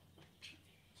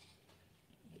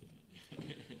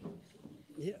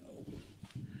 yeah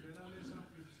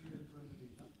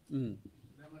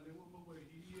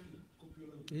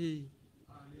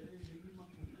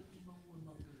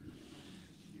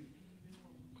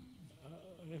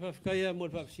fa kaya mo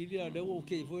fa silia le o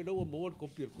ke foi lo mo ko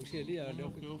pir ku selia le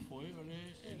ko foi ele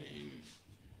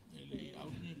au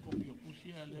ni ko pir ku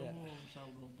selia le o sa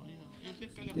lo pa ese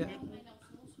kala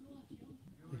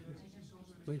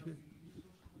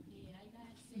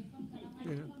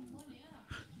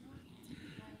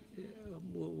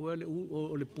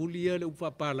o le pulia le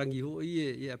ufa palangi ho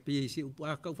ia pe se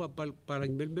upa ka ufa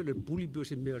palangi mel le puli be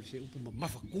se mel se upa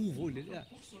mafa ku ho le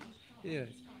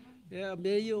ya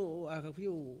me yo a ka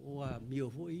fio o a mio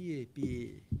ho ie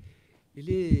pe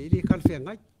ele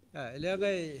kalfenga ele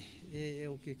nga e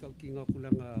o ke ka kinga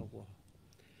kulanga ho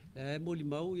mo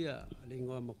limau ia le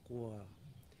ngoa makua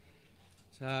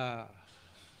sa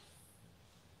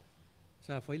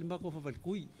fail ma ko fa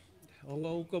kui o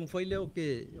nga u kom faile o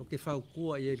ke fa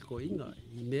ku ai el ko inga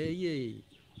I me ye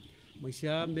mai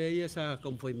sa me ye sa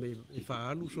kom foi me fa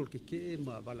alu sol ke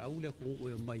ma bala u le ko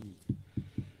o mai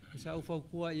sa u fa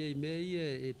ku ai me ye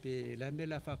e pe la me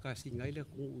la fa ka singa ile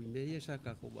ko u me ye sa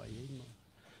ka ko ba ye ma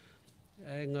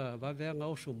nga va ve nga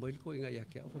o so mo ko nga ya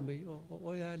ke o me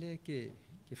o ya le ke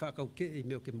fa ka ke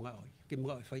me ke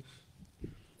mga fai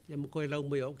ya mo ko la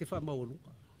mo ya ke fa ma o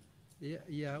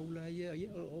ya ula ya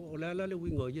o la le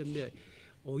wingo ya me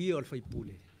o ia o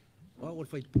FAIPULE o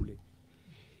FAIPULE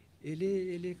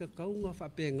ele ka kaunga fa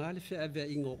penga le fa ve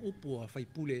ingo upo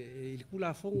FAIPULE il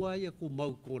kula fonga ya ku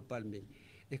mau ko palme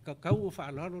e ka kaunga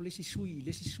fa la le si sui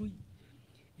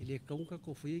ele kaunga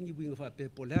ko fengi wingo fa pe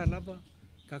pola lava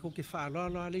ka ko ke fa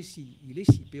la le si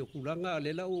pe kulanga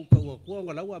le la o ka ko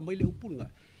nga la wa mai le upunga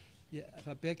ya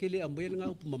fa pe ke le ambe nga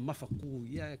upu mafa ku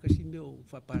ya ka si me o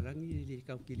fa parangi le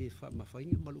ka ke le fa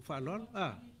mafainga malu fa la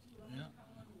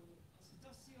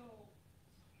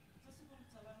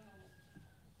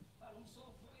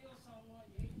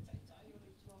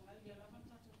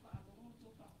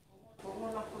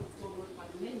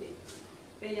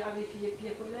ya ave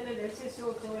pia ko le se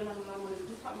so to la mo le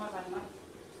tu fa ma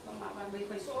mai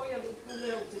pa so ya le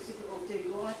o te si o te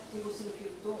lo ti o si ki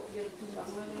to ya tu la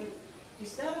ma le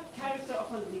is that a character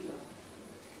of a leader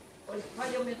o fa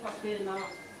yo me pa pena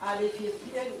ave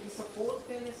pia i support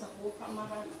pa ma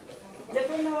le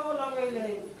pena o la le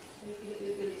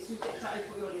si te kai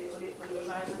ko le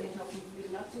la le ha pu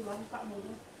na tu la pa mo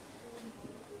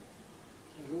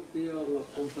Rupia nga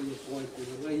kompanyi koi ko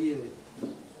nga ye ile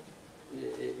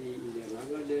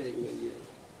nga le nga ye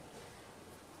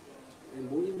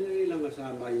mui le la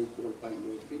sa mai ko pa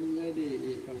mo kinga de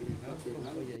ka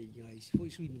nga ye nga foi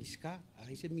sui miska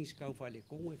ai se miska fa le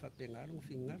ko fa penga no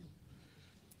finga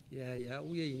ya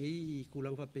u ye ngi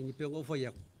kulang fa pengi pe ngo fa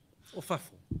ya o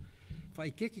fafo fa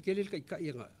ke le ka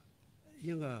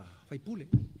nga FAIPULE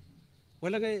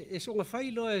wala nga eso nga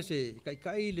failo ese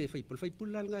kai le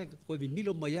FAIPULE nga ko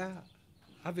vinilo maya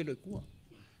ave lo ku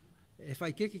e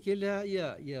fai ke le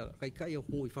ia kai o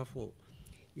ku fafo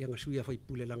ia nga suia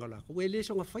FAIPULE langa la ko ele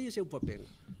so nga fai se upapenga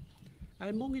ai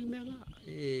mongil menga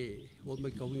o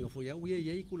mai ka winga fo ya u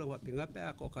ye ku la wa penga pe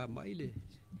ko ka mai le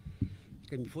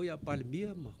ke mi foi a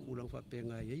palmia ma ku la fa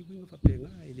penga ye winga fa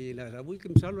penga ele la ra bu ke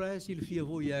msalo la silfia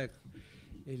vo ya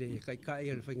ele kai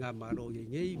ele fa nga maro ye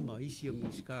ngai ma isi o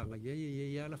miska nga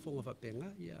ye ya la fonga fa penga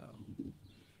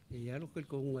ya lo ke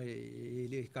ko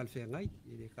ele kalfe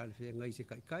ngai se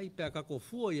kai pe ka ko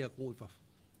fu ya ku fa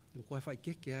ko fa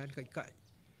ke kai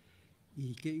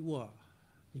i ke wa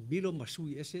i milo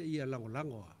masui ese ia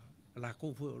lango la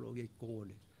ko fu lo ye ko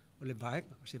le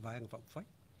VAEGA se VAEGA fa fai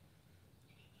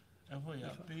Avo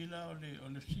ya pila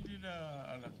ole sili la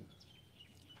ala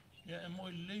ya mo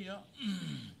le ya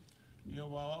ia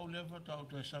wa o le fa o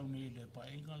te sauni le pa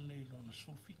inga le lo na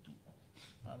sulfitu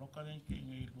a lo kalen ke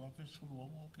ngi lo pe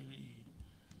suluongo ke le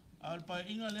al pa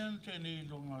inga le te ni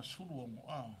lo na suluongo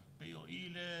pe o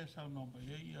ile sa no be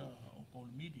ia o kol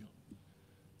medio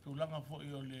tu langa fo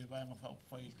io le va nga fa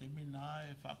fai te mina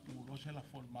e fa ku lo se la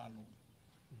formalo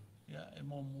ya e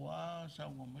mo mua sa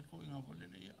ngo me ko inga fo le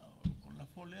ia con la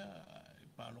folia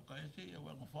pa lo ka ese ia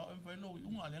wa fa en fa lo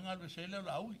un ale nga be se le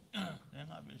la uli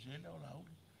nga be se le la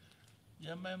uli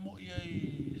ya me mo ia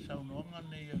i saunonga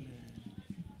ne ia le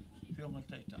fionga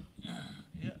taita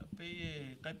ya pe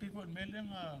kai pe ko me le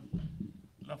nga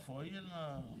la foi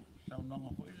na saunonga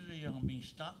foi le ia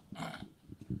mista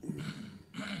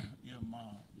ia ma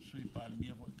sui pal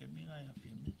mia ko ke minga ia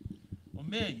fimi o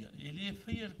me ia ele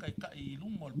fia kai kai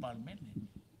lumo al palmene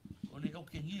o le o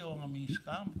ke ngi o nga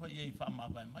miska fa ia fa ma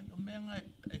vai mai o me nga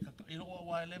e ro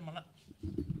wa le mana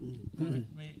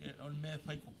me o me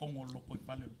fai ko pongo lo ko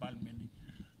palmene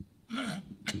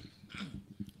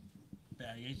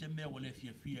I say me will if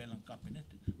you feel and cabinet,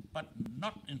 but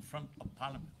not in front of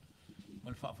Parliament.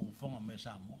 Well, far from me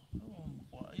samo.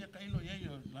 Ya kailo ya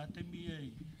yo la te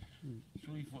mi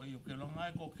sui fo yo ke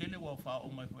longa ko kele wa fa o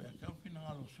mai fo ya ke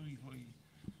final lo sui fo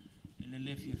le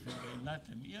le fi fe la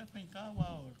te mi ya penka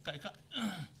wa kai ka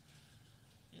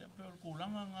ya pero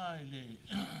kulanga nga ile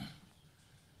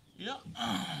ya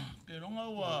ke longa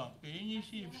wa ke ingi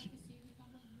si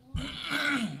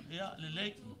ya le le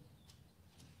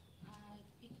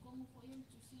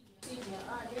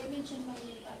they mentioned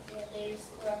there is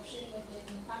corruption within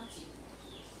the country.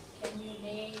 Can you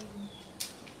name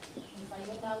if I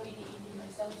went out in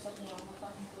myself somewhere on the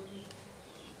country?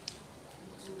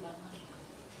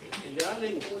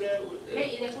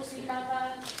 Hey, the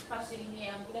Pusitava passing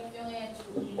here, I'm going to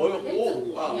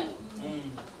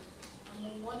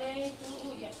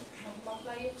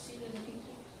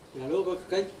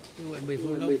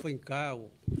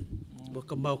Mo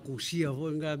ka mau kusia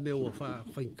ho nga me o fa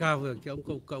ka ke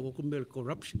ko me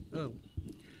corruption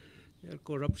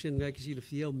corruption nga ki sila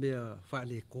fia me fa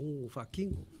le kong fa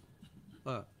king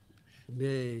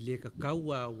me le ka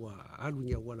kawa wa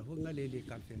alunya wala ho nga le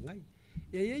ka fe ngai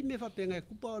E me fa penga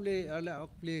kupa le ala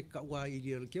le ka wa I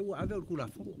ke wa ave o kula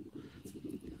fo.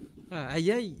 Ai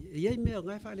me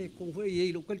ngai fa le kong fo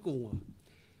ai lo kal kong.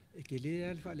 E ke le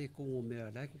al fa le kong me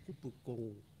ala ku kupu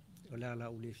kong ala la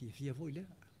o le fia fo ile.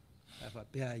 Fa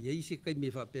pe ai se kai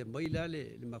me fa pe mai la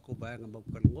le makoba nga mo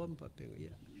kal ngom fa pe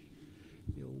ia.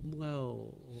 Yo mga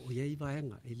o ai va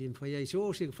nga ele fa ai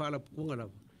so se fa la kunga la.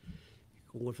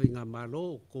 Kong fa nga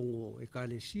malo kong e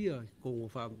kalesia kong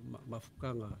fa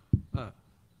mafukanga.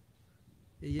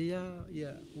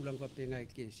 Ia ulang fa pe ngai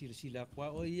ke sila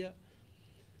kwa o ia.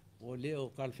 O leo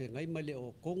kalfe ngai ma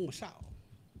leo kong sao.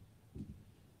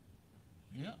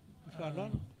 Ya.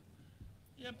 Salah.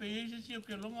 Ya pe ese si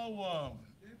ke longa wa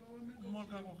mo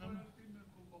ka ko kam.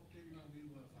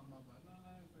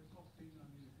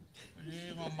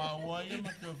 Ni ma wa ya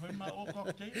ma ke fa ma o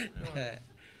cocktail.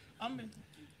 Ame.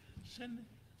 Sen.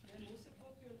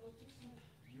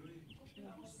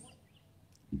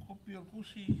 Kopio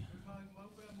kusi.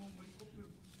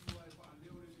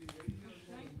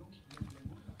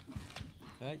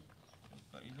 Ai.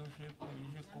 Ilo se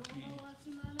kopi.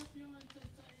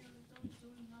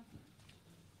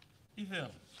 Ife.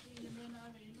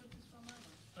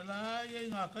 La ye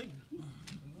ngakai.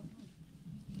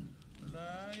 La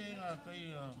ye ngakai.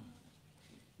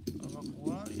 Apa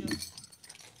kuah ya.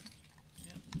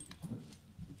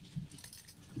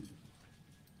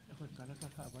 Apa kala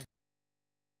kakak apa?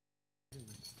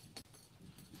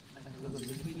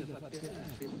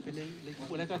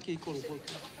 Boleh kaki kol.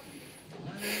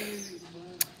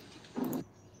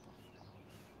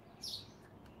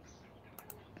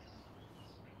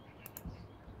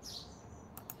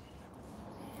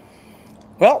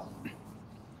 Well,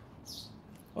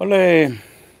 oleh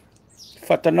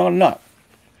fatanona.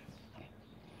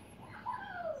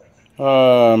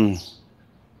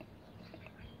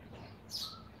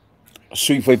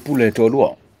 Sui FAIPULE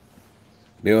TOALUA.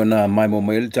 Beona mai mo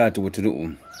mai le TATAU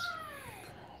TUU'U.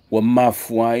 Wa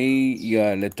mafuai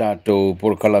ia le TATAU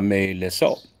porkalame le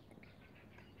so.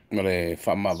 Le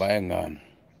FAAMAVAE nga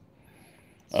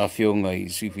a fionga I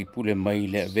sui FAIPULE mai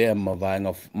le vea ma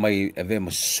vaenga mai vea ma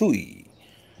sui.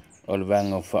 O le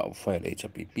vanga FAAUPUFAI le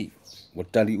HRPP. Wa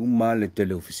tali uma le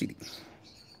tele ofisili.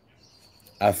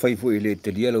 A faifu le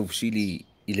tele ofisili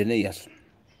I le nei aso.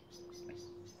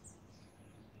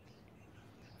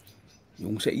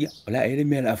 Yung sa iya, wala ele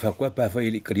mea la fa kwa pa fa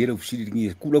ele kariera ofisili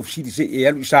ngi kula ofisili se e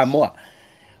alu Samoa.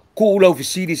 Kula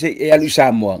ofisili se e alu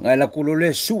Samoa. Ngai la kulo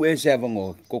le su e se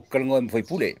avango ko kalngo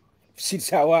FAIPULE. Sit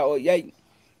sawa o yai.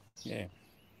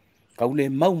 Kau le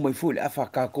mau mai fu le afa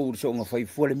ka ko so nga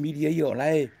FAIPULE media yo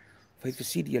la e fai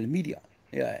ofisili le media.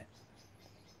 Ya.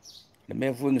 Le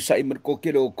mea fu nga sai mer ko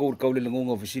kelo ko kau le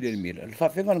ngonga ofisili le media. Fa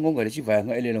fenga ngonga le si va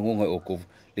nga ele ngonga o ko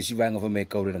le si va nga fa me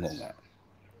kau le ngonga.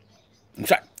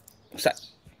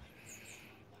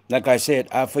 Like I said,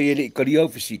 a whaiele karia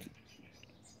ofisili.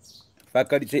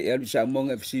 Whakari te e alu sa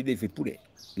monga ofisili FAIPULE.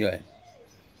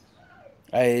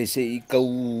 Ai se I kau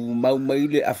mau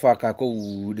maile a whaka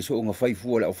kou le so nga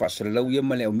whaifua le o whasalau ia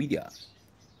ma le o media.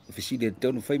 Ofisili e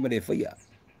tonu whai ma le whaia.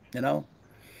 You know?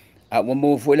 A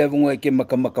wamo fo le vunga ke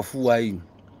maka fua I.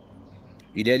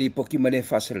 I le li poki ma le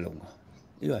whasalau.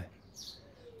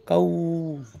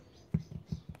 Kau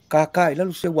kaka I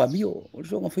lalu se wamio. O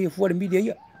so nga whaifua le media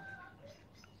ia.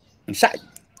 Sai.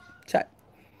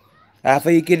 A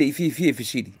fai ke le fi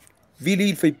ofisili.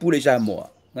 Vili FAIPULE Samoa.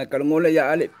 Ngai kalongola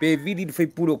ya ale pe vili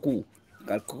FAIPULE ku.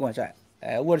 Kal ko sa.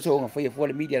 Ua so nga fai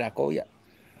le media la ko ya.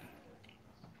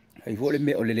 Ai fo le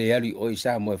me o le ali o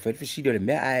Samoa fai ofisili le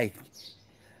me ai.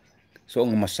 So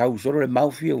nga masau so le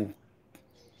mau fio.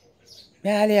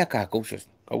 Me ale aka ko so.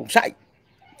 Kau sai.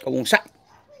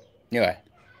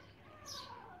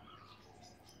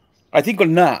 I think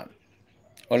na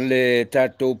o le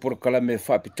TATAU porkalame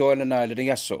whapitoana na le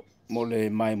ringaso mo le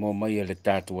mai mo mai le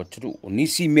TATAU aturu. O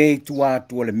nisi mei tua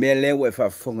le mea lewa e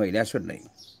whafonga I naso nei.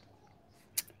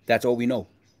 That's all we know.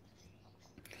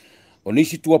 O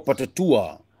nisi tua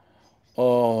patatua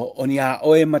o ni a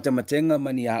oe matamatenga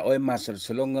ma ni a oe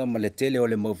masalsalonga ma le tele o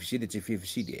le maofiside te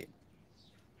fifiside.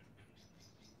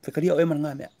 Whakaria oe mana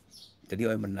ngā mea. Tadi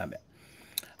oe mana ngā mea.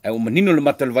 Ai o manino le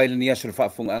matalwaile ni aso le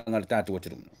whafonga anga le TATAU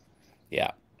aturu.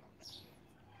 Yeah.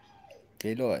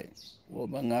 Keloi, o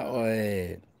mga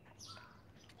oe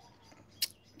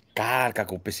kar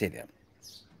kako pesede.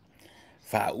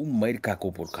 Fa umay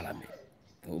kako por kalame.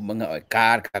 O mga oe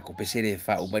kar kako pesede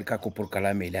fa umay kako por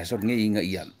kalame. La sor ngi nga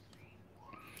iyan.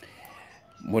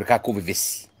 Mor kako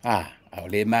bevesi.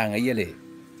 Le manga iale.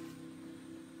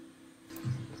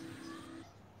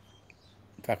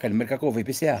 Fa kal mer kako ve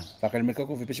pesea. Fa kal mer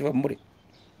kako ve pesea mori.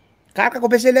 Kar kako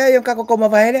pesede yung kako ko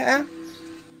mavaele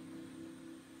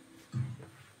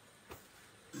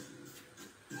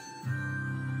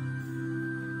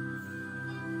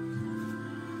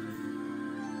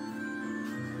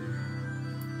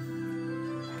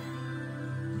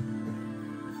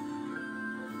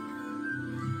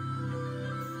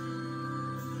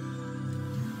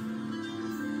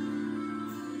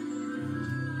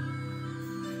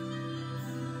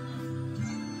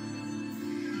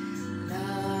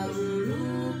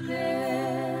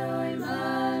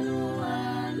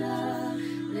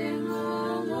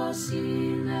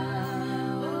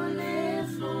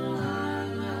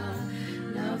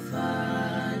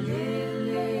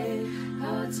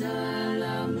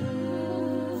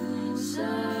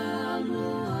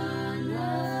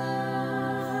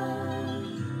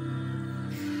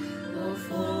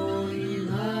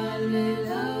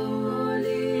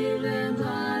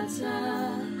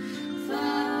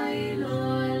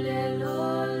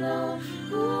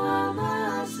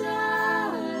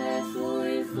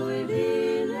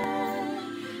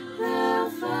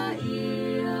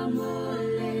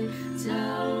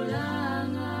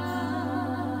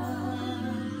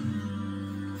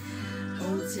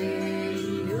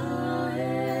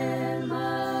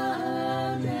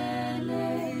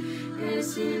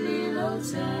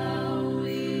tau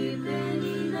I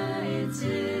penina e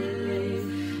tele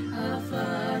a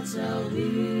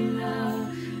whaatawina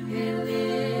ele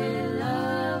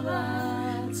lava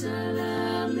tala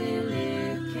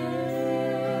meleke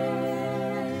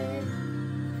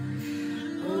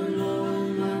olo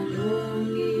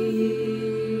malongi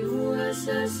ua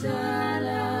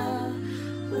sasala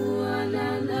ua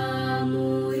nanamu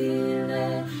ile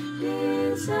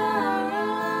insara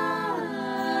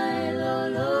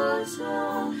eloloso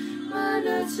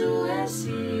manatu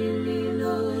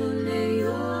esililo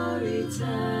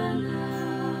leoritana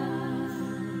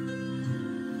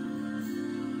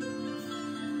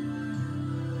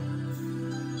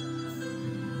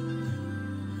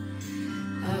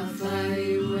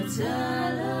Afai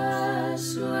watala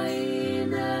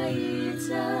swaina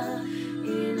ita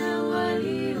ina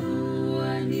wali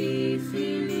uani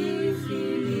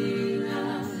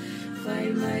filifilinga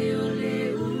fai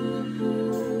mayole upu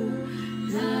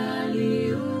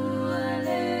nali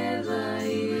uale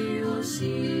vai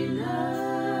osina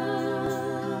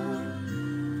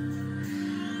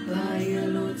Baya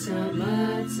lota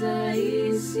mata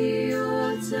isi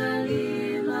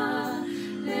otalima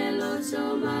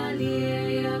Somali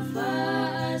ya fa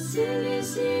asili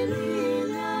sini